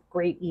a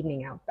great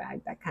evening out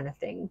bag, that kind of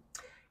thing.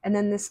 And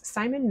then this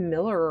Simon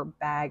Miller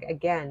bag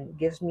again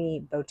gives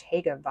me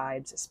Bottega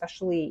vibes,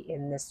 especially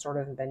in this sort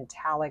of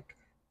metallic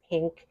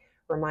pink.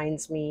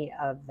 Reminds me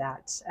of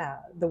that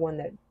the one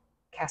that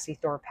Cassie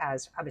Thorpe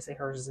has. Obviously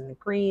hers is in the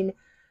green.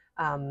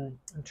 I'm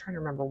trying to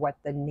remember what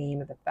the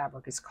name of the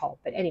fabric is called.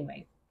 But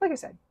anyway, like I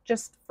said,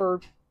 just for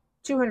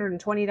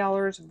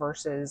 $220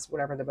 versus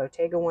whatever the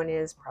Bottega one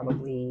is,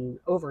 probably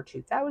over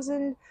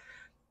 $2,000.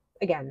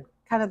 Again,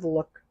 kind of the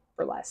look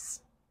for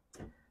less.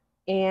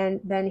 And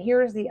then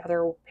here's the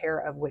other pair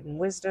of Wit and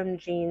Wisdom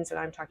jeans that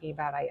I'm talking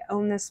about. I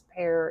own this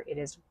pair. It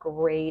is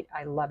great.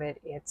 I love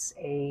it. It's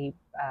a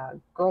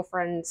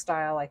girlfriend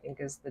style, I think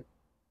is the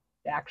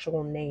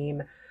actual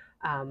name.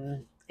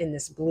 In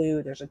this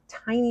blue, there's a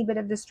tiny bit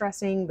of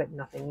distressing, but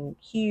nothing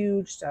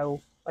huge. So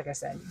like I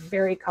said,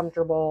 very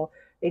comfortable.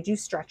 They do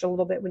stretch a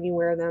little bit when you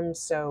wear them,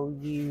 so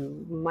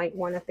you might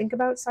want to think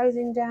about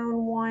sizing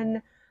down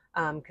one,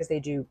 because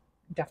they do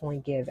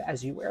definitely give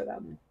as you wear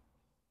them.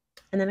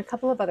 And then a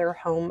couple of other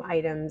home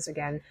items.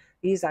 Again,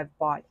 these I've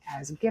bought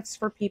as gifts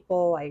for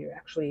people. I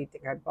actually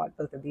think I bought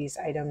both of these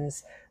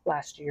items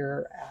last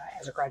year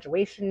as a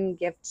graduation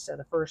gift. So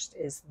the first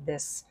is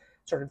this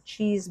sort of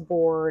cheese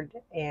board,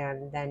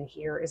 and then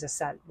here is a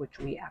set which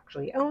we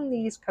actually own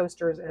these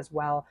coasters as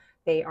well.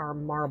 They are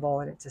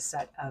marble, and it's a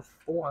set of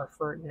 4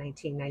 for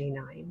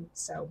 $19.99.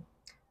 So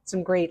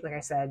some great, like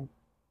I said,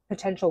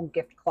 potential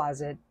gift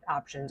closet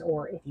options,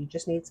 or if you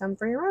just need some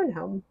for your own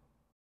home.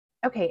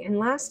 Okay, and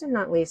last and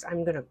not least,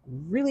 I'm going to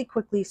really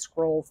quickly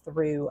scroll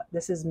through.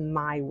 This is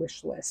my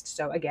wish list.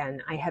 So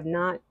again, I have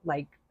not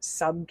like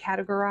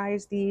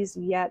subcategorized these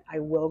yet. I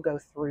will go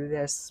through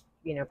this,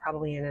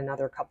 probably in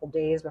another couple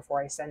days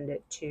before I send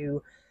it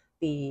to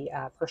the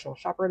personal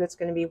shopper that's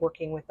going to be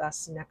working with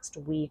us next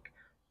week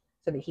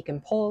so that he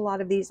can pull a lot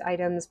of these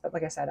items. But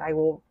like I said, I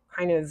will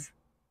kind of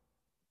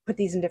put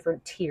these in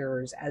different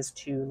tiers as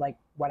to like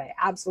what I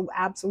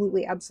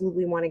absolutely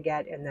want to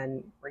get, and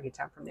then bring it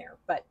down from there.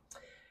 But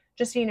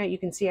just so you know, you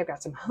can see I've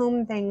got some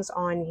home things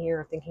on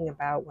here, thinking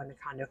about when the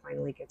condo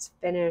finally gets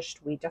finished.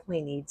 We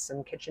definitely need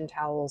some kitchen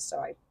towels, so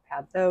I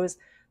have those.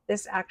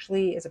 This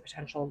actually is a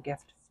potential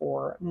gift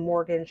for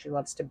Morgan. She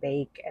loves to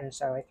bake, and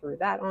so I threw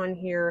that on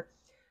here.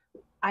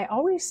 I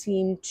always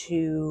seem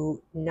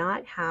to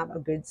not have a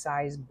good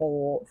size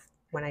bowl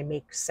when I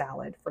make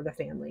salad for the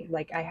family.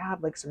 Like I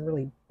have like some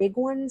really big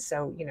ones,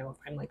 so if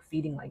I'm like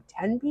feeding like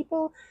 10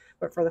 people,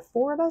 but for the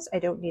 4 of us, I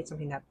don't need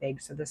something that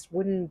big. So this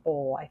wooden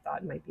bowl I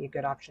thought might be a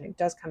good option. It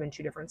does come in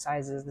 2 different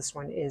sizes. This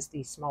one is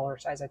the smaller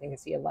size. I think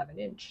it's the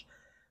 11-inch.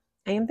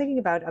 I am thinking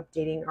about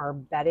updating our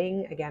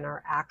bedding. Again,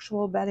 our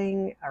actual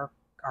bedding, our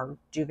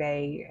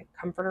duvet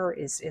comforter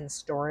is in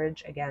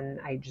storage. Again,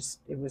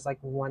 it was like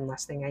one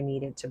less thing I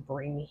needed to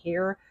bring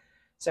here.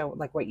 So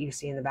like what you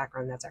see in the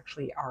background, that's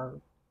actually our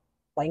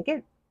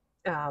blanket.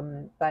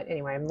 But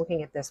anyway, I'm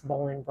looking at this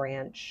Boll and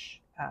Branch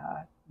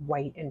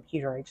white and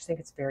pewter. I just think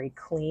it's very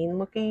clean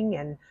looking,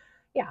 and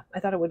yeah, I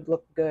thought it would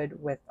look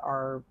good with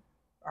our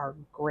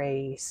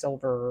gray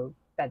silver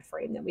bed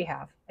frame that we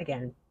have,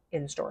 again,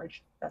 in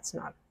storage. That's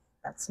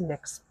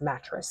Nick's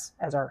mattress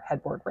as our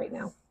headboard right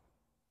now.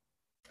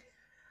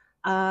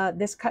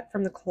 This cut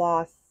from the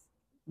cloth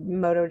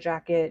moto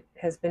jacket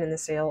has been in the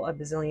sale a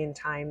bazillion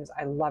times.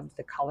 I loved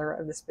the color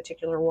of this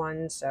particular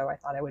one, so I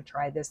thought I would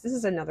try this. This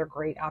is another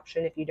great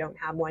option if you don't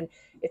have one.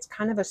 It's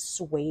kind of a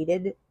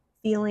suede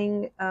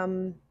feeling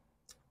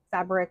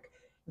fabric,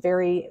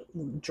 very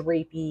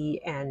drapey,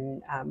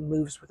 and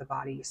moves with the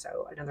body,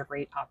 so another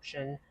great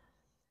option.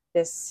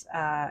 This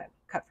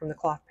cut from the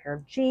cloth pair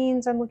of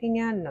jeans I'm looking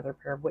at, another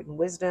pair of Wit and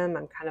Wisdom.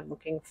 I'm kind of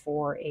looking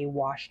for a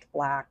washed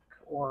black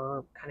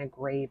or kind of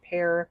gray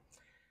pair.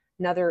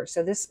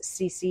 So this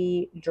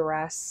CC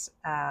dress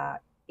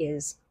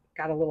is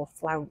got a little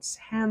flounce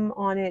hem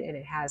on it, and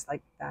it has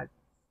like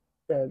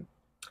the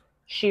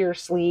sheer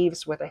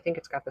sleeves with, I think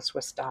it's got the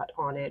Swiss dot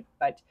on it,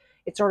 but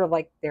it's sort of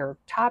like their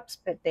tops,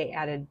 but they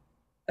added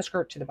a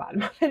skirt to the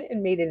bottom of it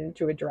and made it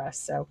into a dress.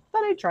 So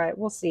thought I'd try it.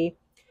 We'll see.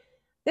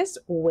 This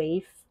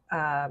waif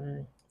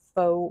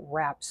faux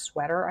wrap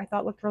sweater I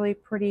thought looked really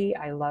pretty.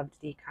 I loved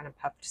the kind of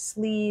puffed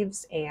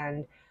sleeves,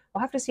 and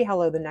we'll have to see how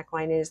low the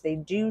neckline is. They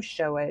do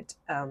show it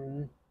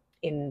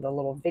in the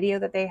little video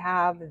that they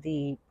have.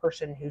 The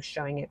person who's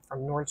showing it from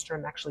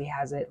Nordstrom actually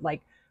has it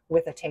like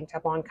with a tank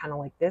top on, kind of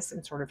like this,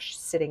 and sort of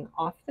sitting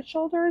off the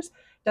shoulders.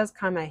 It does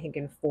come, I think,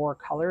 in 4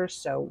 colors,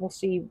 so we'll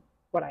see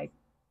what I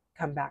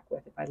come back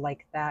with if I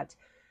like that.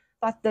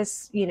 Thought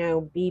this,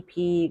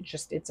 BP,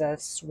 it's a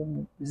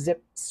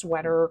zip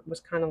sweater, was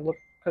kind of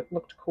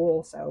looked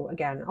cool. So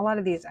again, a lot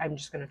of these I'm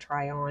just going to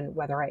try on.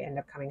 Whether I end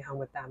up coming home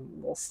with them,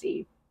 we'll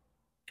see.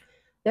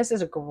 This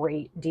is a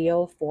great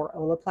deal for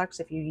Olaplex.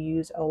 If you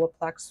use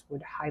Olaplex,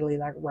 would highly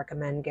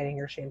recommend getting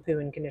your shampoo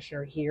and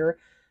conditioner here.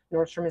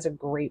 Nordstrom is a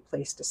great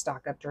place to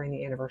stock up during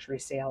the anniversary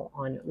sale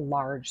on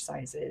large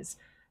sizes.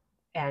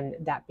 And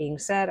that being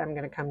said, I'm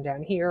going to come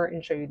down here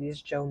and show you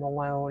these Jo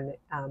Malone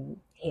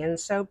hand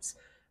soaps.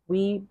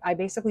 I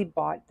basically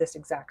bought this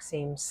exact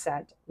same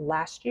set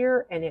last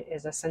year, and it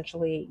has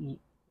essentially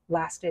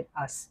lasted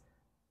us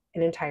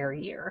an entire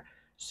year.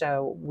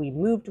 So we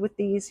moved with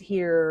these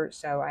here.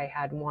 So I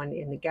had one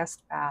in the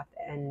guest bath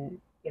and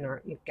in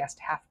our guest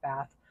half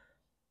bath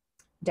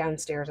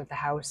downstairs at the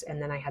house,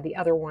 and then I had the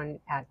other one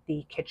at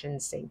the kitchen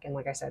sink. And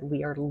like I said,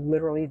 we are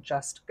literally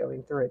just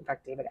going through it. In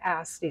fact, David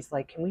asked, he's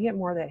like, can we get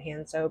more of that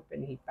hand soap?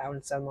 And he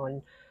found some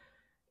on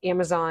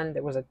Amazon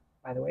that was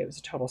by the way, it was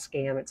a total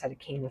scam. It said it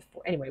came with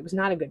 4. Anyway, it was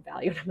not a good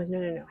value. And I'm like,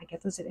 no, I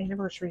get those at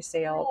anniversary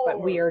sale,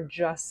 but we are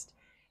just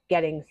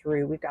getting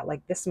through. We've got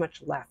like this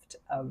much left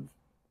of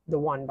the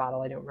one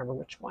bottle. I don't remember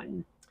which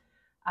one.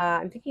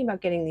 I'm thinking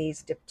about getting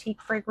these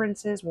Diptyque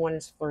fragrances. One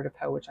is Fleur de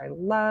Peau, which I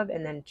love,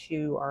 and then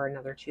 2 are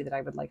another 2 that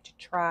I would like to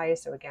try.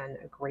 So again,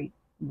 a great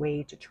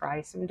way to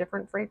try some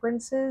different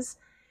fragrances.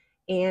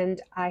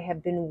 And I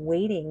have been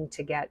waiting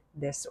to get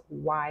this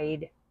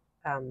wide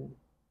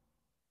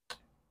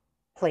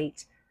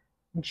plate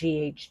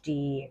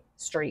GHD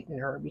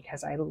straightener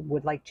because I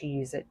would like to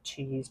use it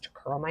to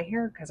curl my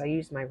hair, because I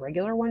use my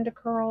regular one to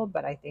curl,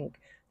 but I think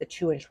the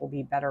 2-inch will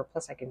be better.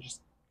 Plus I can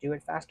just do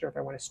it faster if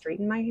I want to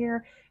straighten my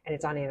hair, and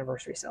it's on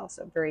anniversary sale,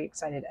 so very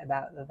excited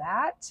about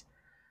that.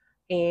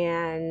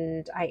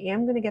 And I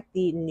am going to get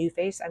the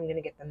NuFace. I'm going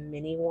to get the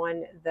mini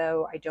one,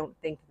 though I don't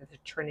think that the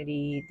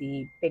Trinity,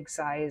 the big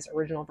size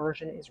original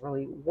version, is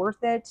really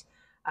worth it,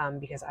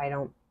 because I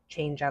don't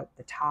change out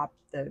the top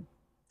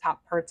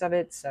parts of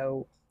it,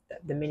 so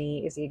The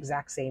mini is the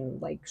exact same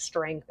like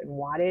strength and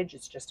wattage.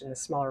 It's just in a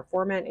smaller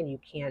format, and you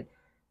can't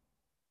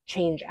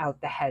change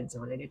out the heads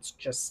on it. It's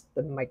just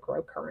the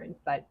microcurrent.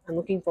 But I'm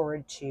looking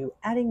forward to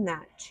adding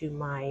that to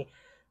my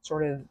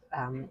sort of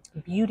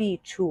beauty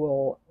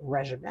tool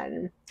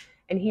regimen.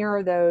 And here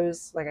are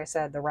those, like I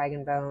said, the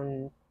Rag &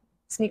 Bone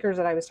sneakers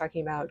that I was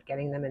talking about,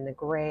 getting them in the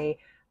gray.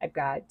 I've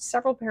got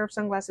several pair of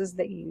sunglasses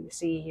that you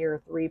see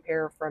here, 3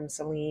 pair from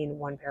Celine,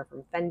 1 pair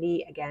from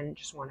Fendi. Again,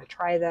 just want to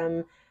try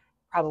them.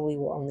 Probably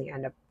will only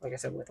end up, like I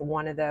said, with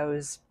one of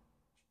those.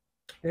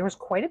 There was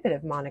quite a bit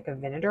of Monica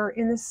Vinader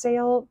in the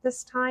sale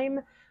this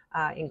time,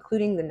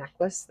 including the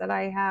necklace that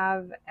I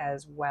have,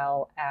 as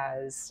well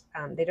as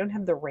they don't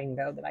have the ring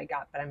though that I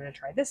got, but I'm going to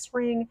try this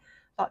ring.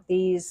 Thought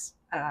these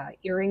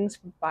earrings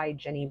by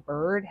Jenny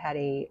Bird had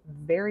a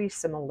very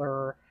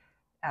similar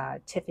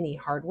Tiffany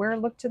hardware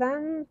look to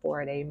them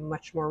for at a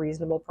much more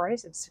reasonable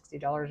price of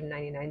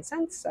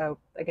 $60.99. So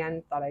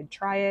again, thought I'd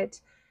try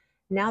it.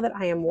 Now that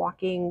I am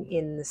walking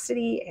in the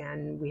city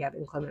and we have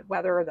inclement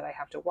weather that I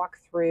have to walk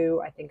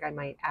through, I think I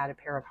might add a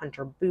pair of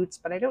hunter boots,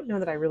 but I don't know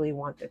that I really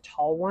want the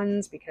tall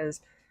ones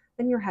because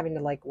then you're having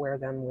to like wear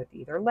them with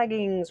either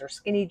leggings or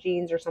skinny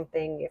jeans or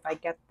something. If I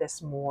get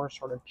this more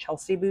sort of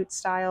Chelsea boot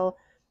style,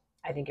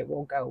 I think it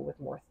will go with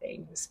more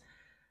things.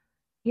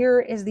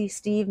 Here is the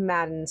Steve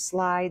Madden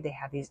slide. They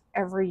have these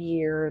every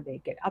year. They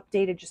get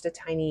updated just a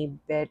tiny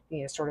bit,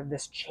 sort of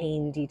this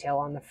chain detail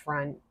on the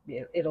front.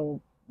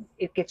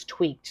 It gets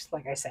tweaked,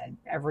 like I said,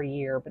 every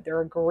year, but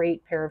they're a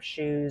great pair of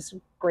shoes,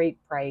 great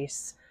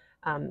price.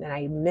 And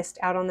I missed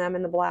out on them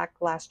in the black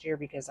last year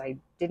because I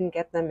didn't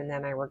get them, and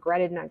then I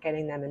regretted not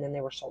getting them, and then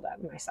they were sold out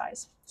in my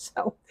size.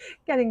 So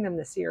getting them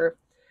this year.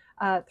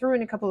 Threw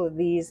in a couple of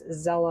these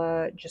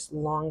Zella just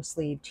long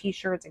sleeve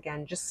t-shirts.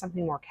 Again, just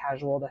something more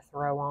casual to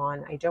throw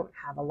on. I don't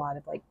have a lot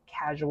of like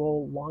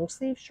casual long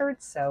sleeve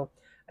shirts, so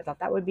I thought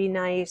that would be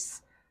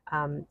nice.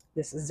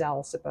 This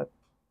Zell zip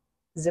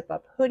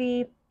up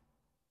hoodie.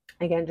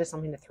 Again, just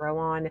something to throw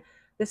on.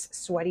 This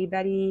Sweaty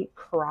Betty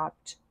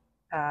cropped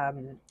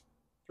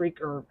 3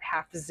 or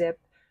half zip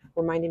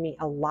reminded me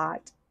a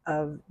lot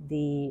of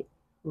the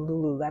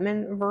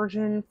Lululemon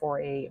version for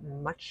a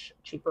much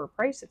cheaper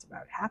price. It's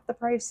about half the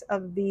price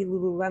of the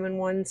Lululemon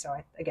one. So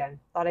I, again,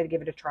 thought I'd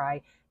give it a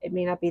try. It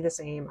may not be the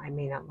same. I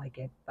may not like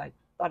it, but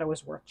thought it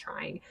was worth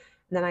trying.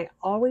 And then I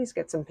always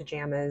get some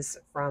pajamas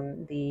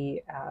from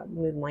the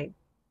Moonlight,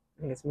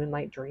 I think it's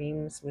Moonlight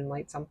Dreams,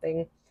 Moonlight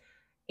something.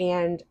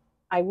 And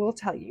I will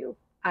tell you,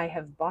 I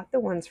have bought the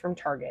ones from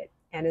Target,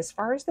 and as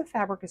far as the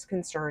fabric is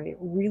concerned, it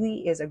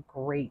really is a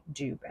great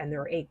dupe, and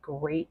they're a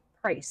great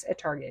price at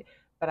Target.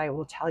 But I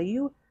will tell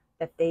you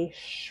that they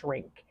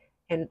shrink.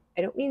 And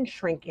I don't mean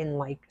shrink in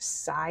like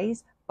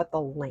size, but the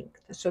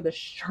length. So the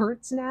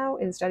shirts now,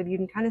 instead of, you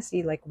can kind of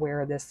see like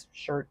where this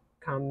shirt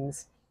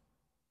comes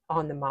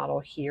on the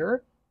model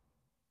here.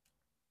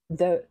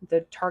 The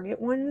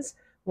Target ones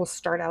will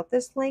start out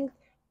this length,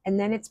 and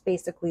then it's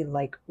basically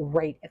like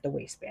right at the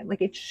waistband.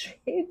 Like it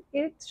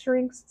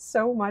shrinks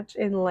so much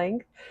in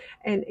length,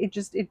 and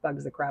it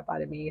bugs the crap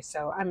out of me.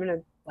 So I'm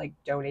gonna like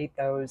donate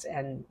those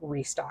and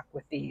restock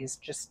with these.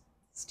 Just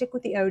stick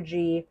with the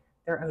OG.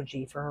 They're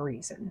OG for a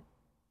reason.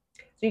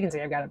 So you can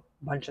see I've got a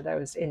bunch of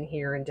those in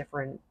here in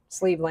different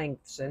sleeve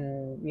lengths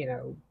and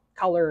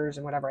colors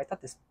and whatever. I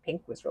thought this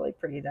pink was really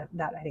pretty.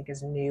 That I think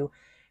is new.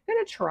 I'm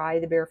going to try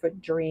the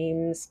Barefoot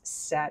Dreams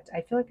set.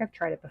 I feel like I've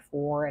tried it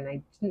before and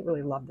I didn't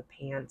really love the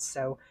pants.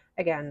 So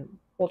again,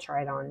 we'll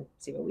try it on,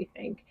 see what we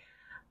think.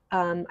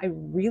 I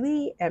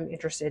really am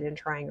interested in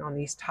trying on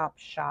these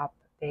Topshop.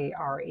 They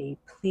are a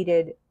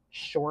pleated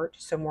short,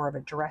 so more of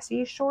a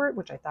dressy short,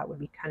 which I thought would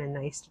be kind of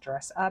nice to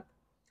dress up.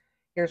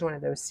 Here's one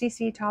of those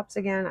CC tops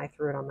again. I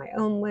threw it on my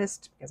own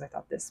list because I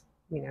thought this,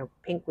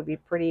 pink would be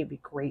pretty. It'd be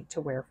great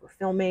to wear for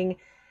filming.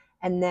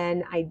 And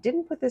then I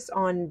didn't put this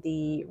on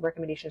the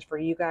recommendations for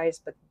you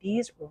guys, but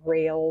these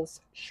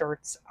Rails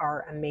shirts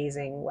are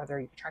amazing, whether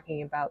you're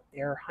talking about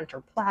their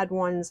Hunter plaid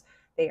ones.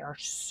 They are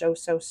so,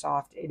 so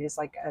soft. It is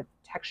like a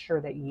texture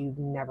that you've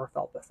never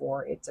felt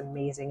before. It's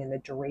amazing, and the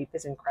drape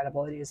is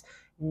incredible. It is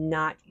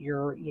not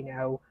your,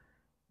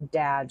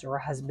 dad's or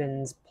a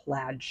husband's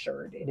plaid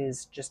shirt. It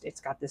is just,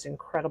 it's got this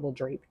incredible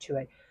drape to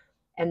it.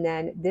 And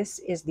then this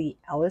is the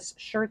Ellis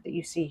shirt that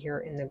you see here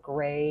in the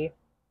gray.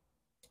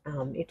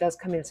 It does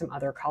come in some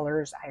other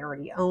colors. I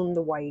already own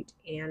the white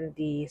and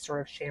the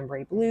sort of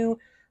chambray blue,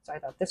 so I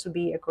thought this would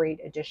be a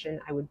great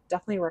addition. I would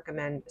definitely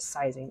recommend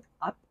sizing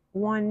up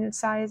one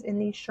size in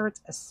these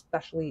shirts,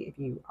 especially if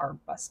you are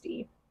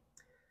busty.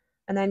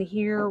 And then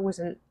here was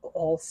an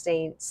All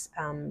Saints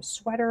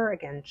sweater,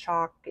 again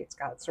chalk. It's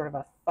got sort of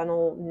a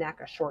funnel neck,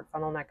 a short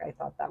funnel neck. I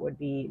thought that would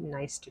be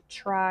nice to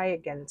try.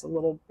 Again, it's a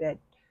little bit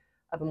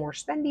of a more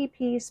spendy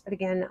piece, but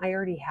again, I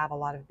already have a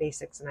lot of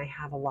basics and I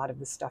have a lot of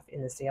the stuff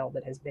in the sale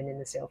that has been in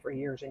the sale for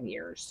years and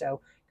years. So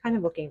kind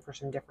of looking for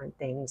some different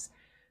things,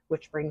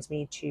 which brings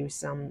me to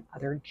some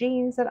other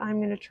jeans that I'm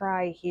going to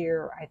try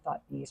here. I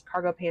thought these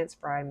cargo pants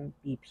from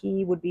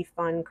BP would be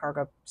fun.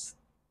 Cargo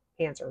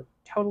pants are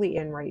totally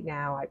in right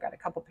now. I've got a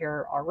couple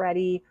pair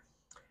already.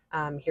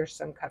 Here's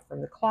some cut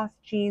from the cloth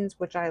jeans,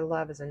 which I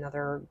love, is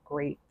another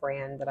great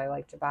brand that I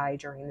like to buy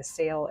during the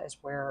sale,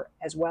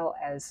 as well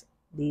as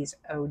these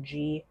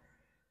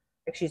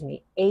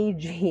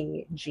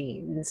AG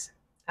jeans.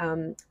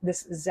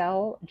 This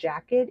Zell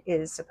jacket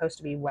is supposed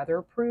to be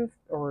weatherproof,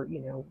 or,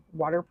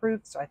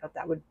 waterproof. So I thought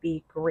that would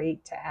be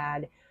great to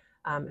add,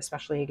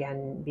 especially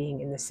again,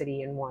 being in the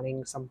city and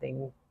wanting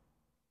something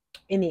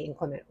in the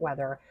inclement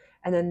weather.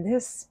 And then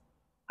this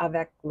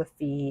Avec Les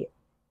Filles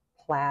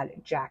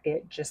plaid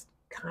jacket just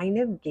kind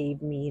of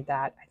gave me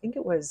that, I think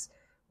was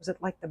it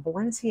like the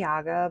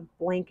Balenciaga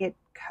blanket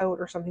coat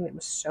or something that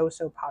was so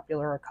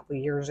popular a couple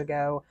of years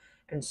ago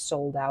and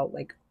sold out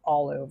like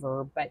all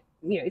over. But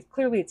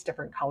clearly it's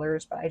different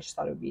colors, but I just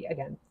thought it would be,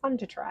 again, fun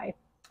to try.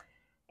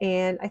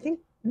 And I think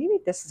maybe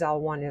this Zell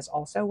one is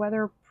also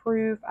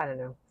weatherproof. I don't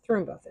know, threw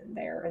them both in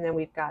there. And then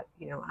we've got,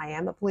 I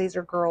am a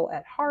blazer girl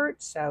at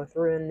heart, so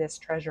threw in this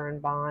Treasure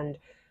and Bond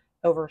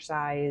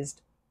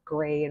oversized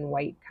gray and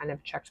white kind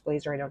of checked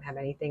blazer. I don't have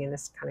anything in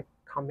this kind of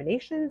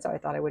combination, so I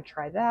thought I would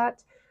try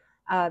that.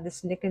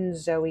 This Nick and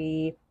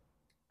Zoe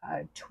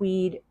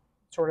tweed,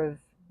 sort of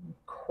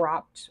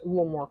cropped, a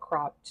little more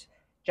cropped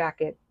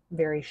jacket,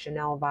 very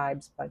Chanel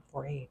vibes, but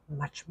for a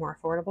much more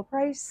affordable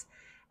price.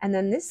 And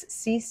then this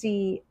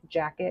CC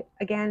jacket,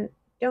 again,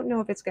 don't know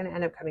if it's going to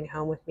end up coming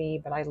home with me,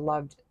 but I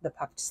loved the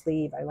puffed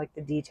sleeve. I like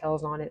the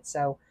details on it,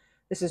 so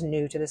this is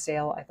new to the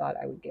sale. I thought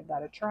I would give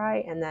that a try.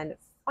 And then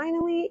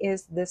finally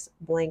is this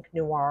Blanc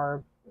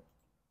Noir.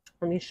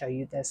 Let me show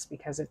you this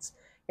because you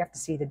have to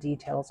see the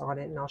details on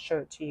it, and I'll show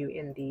it to you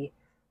in the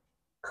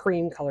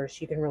cream color so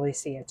you can really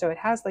see it. So it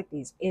has like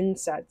these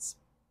insets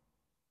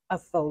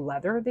of faux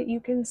leather that you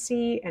can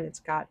see, and it's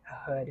got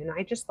a hood, and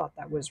I just thought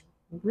that was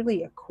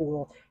really a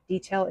cool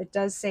detail. It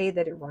does say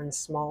that it runs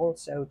small,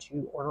 so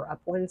to order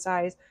up one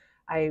size.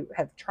 I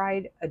have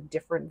tried a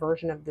different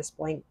version of this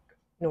Blanc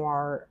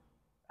Noir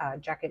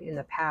jacket in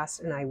the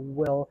past, and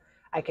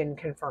I can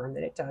confirm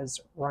that it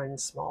does run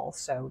small,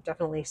 so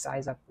definitely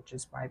size up, which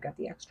is why I've got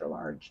the extra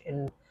large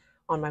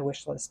on my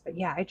wish list. But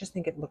yeah, I just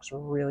think it looks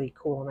really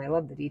cool, and I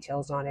love the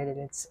details on it. And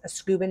it's a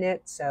scuba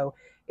knit, so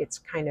it's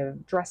kind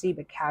of dressy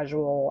but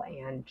casual,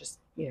 and just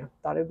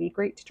thought it would be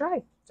great to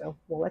try. So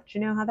we'll let you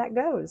know how that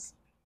goes.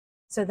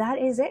 So that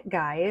is it,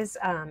 guys,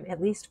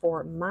 at least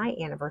for my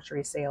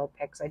anniversary sale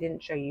picks. I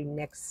didn't show you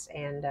Nick's,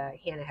 and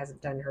Hannah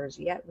hasn't done hers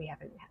yet. We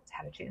haven't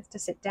had a chance to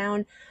sit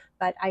down,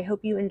 but I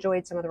hope you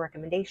enjoyed some of the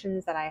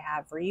recommendations that I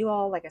have for you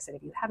all. Like I said,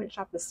 if you haven't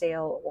shopped the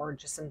sale, or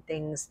just some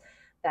things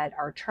that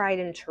are tried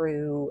and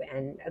true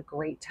and a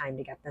great time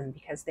to get them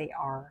because they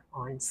are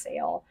on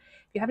sale.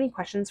 If you have any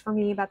questions for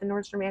me about the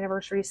Nordstrom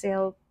anniversary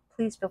sale,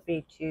 please feel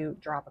free to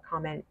drop a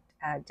comment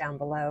down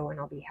below, and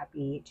I'll be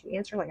happy to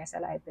answer. Like I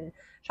said, I've been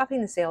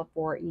shopping the sale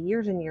for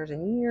years and years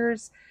and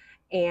years.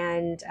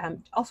 And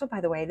also,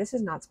 by the way, this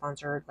is not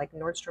sponsored. Like,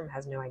 Nordstrom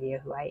has no idea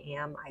who I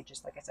am. I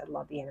just, like I said,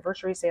 love the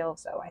anniversary sale,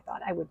 so I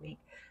thought I would make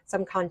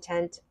some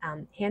content.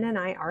 Hannah and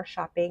I are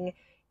shopping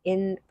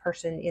in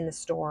person in the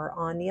store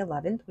on the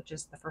 11th, which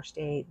is the first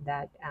day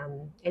that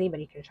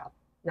anybody can shop.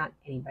 Not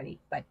anybody,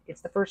 but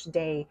it's the first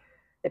day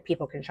that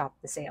people can shop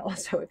the sale.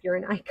 So if you're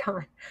an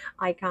icon,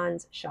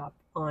 icons shop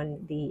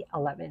on the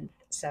 11th.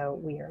 So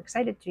we are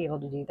excited to be able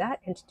to do that,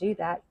 and to do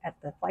that at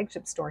the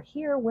flagship store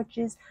here, which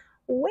is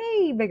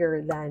way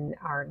bigger than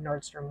our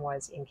Nordstrom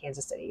was in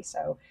Kansas City.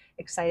 So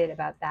excited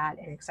about that,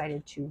 and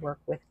excited to work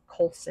with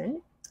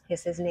Colson,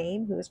 is his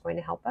name, who is going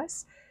to help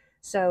us.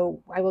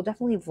 So I will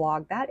definitely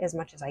vlog that as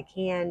much as I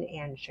can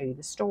and show you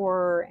the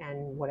store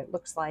and what it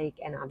looks like,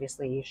 and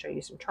obviously show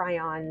you some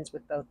try-ons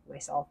with both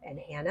myself and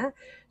Hannah.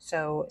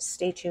 So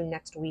stay tuned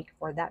next week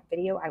for that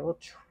video. I will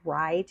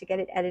try to get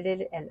it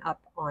edited and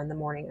up on the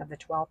morning of the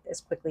 12th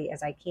as quickly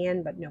as I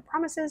can, but no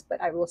promises,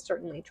 but I will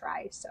certainly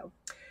try. So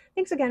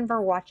thanks again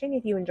for watching.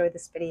 If you enjoyed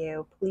this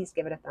video, please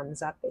give it a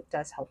thumbs up. It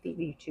does help the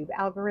YouTube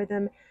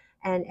algorithm.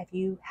 And if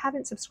you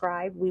haven't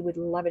subscribed, we would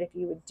love it if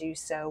you would do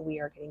so.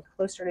 We are getting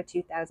closer to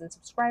 2,000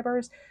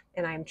 subscribers,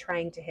 and I'm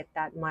trying to hit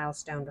that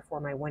milestone before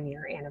my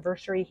 1-year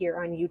anniversary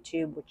here on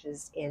YouTube, which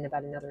is in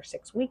about another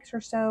 6 weeks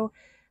or so.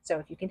 So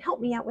if you can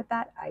help me out with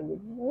that, I would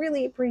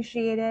really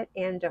appreciate it.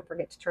 And don't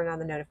forget to turn on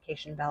the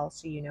notification bell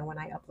so you know when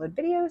I upload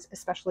videos,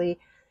 especially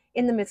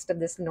in the midst of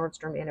this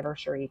Nordstrom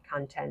anniversary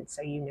content,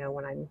 so you know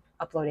when I'm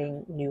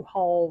uploading new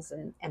hauls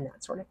and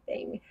that sort of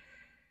thing.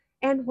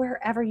 And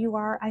wherever you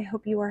are, I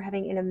hope you are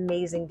having an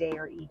amazing day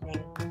or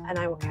evening, and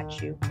I will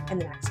catch you in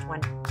the next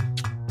one.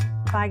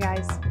 Bye,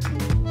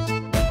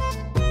 guys.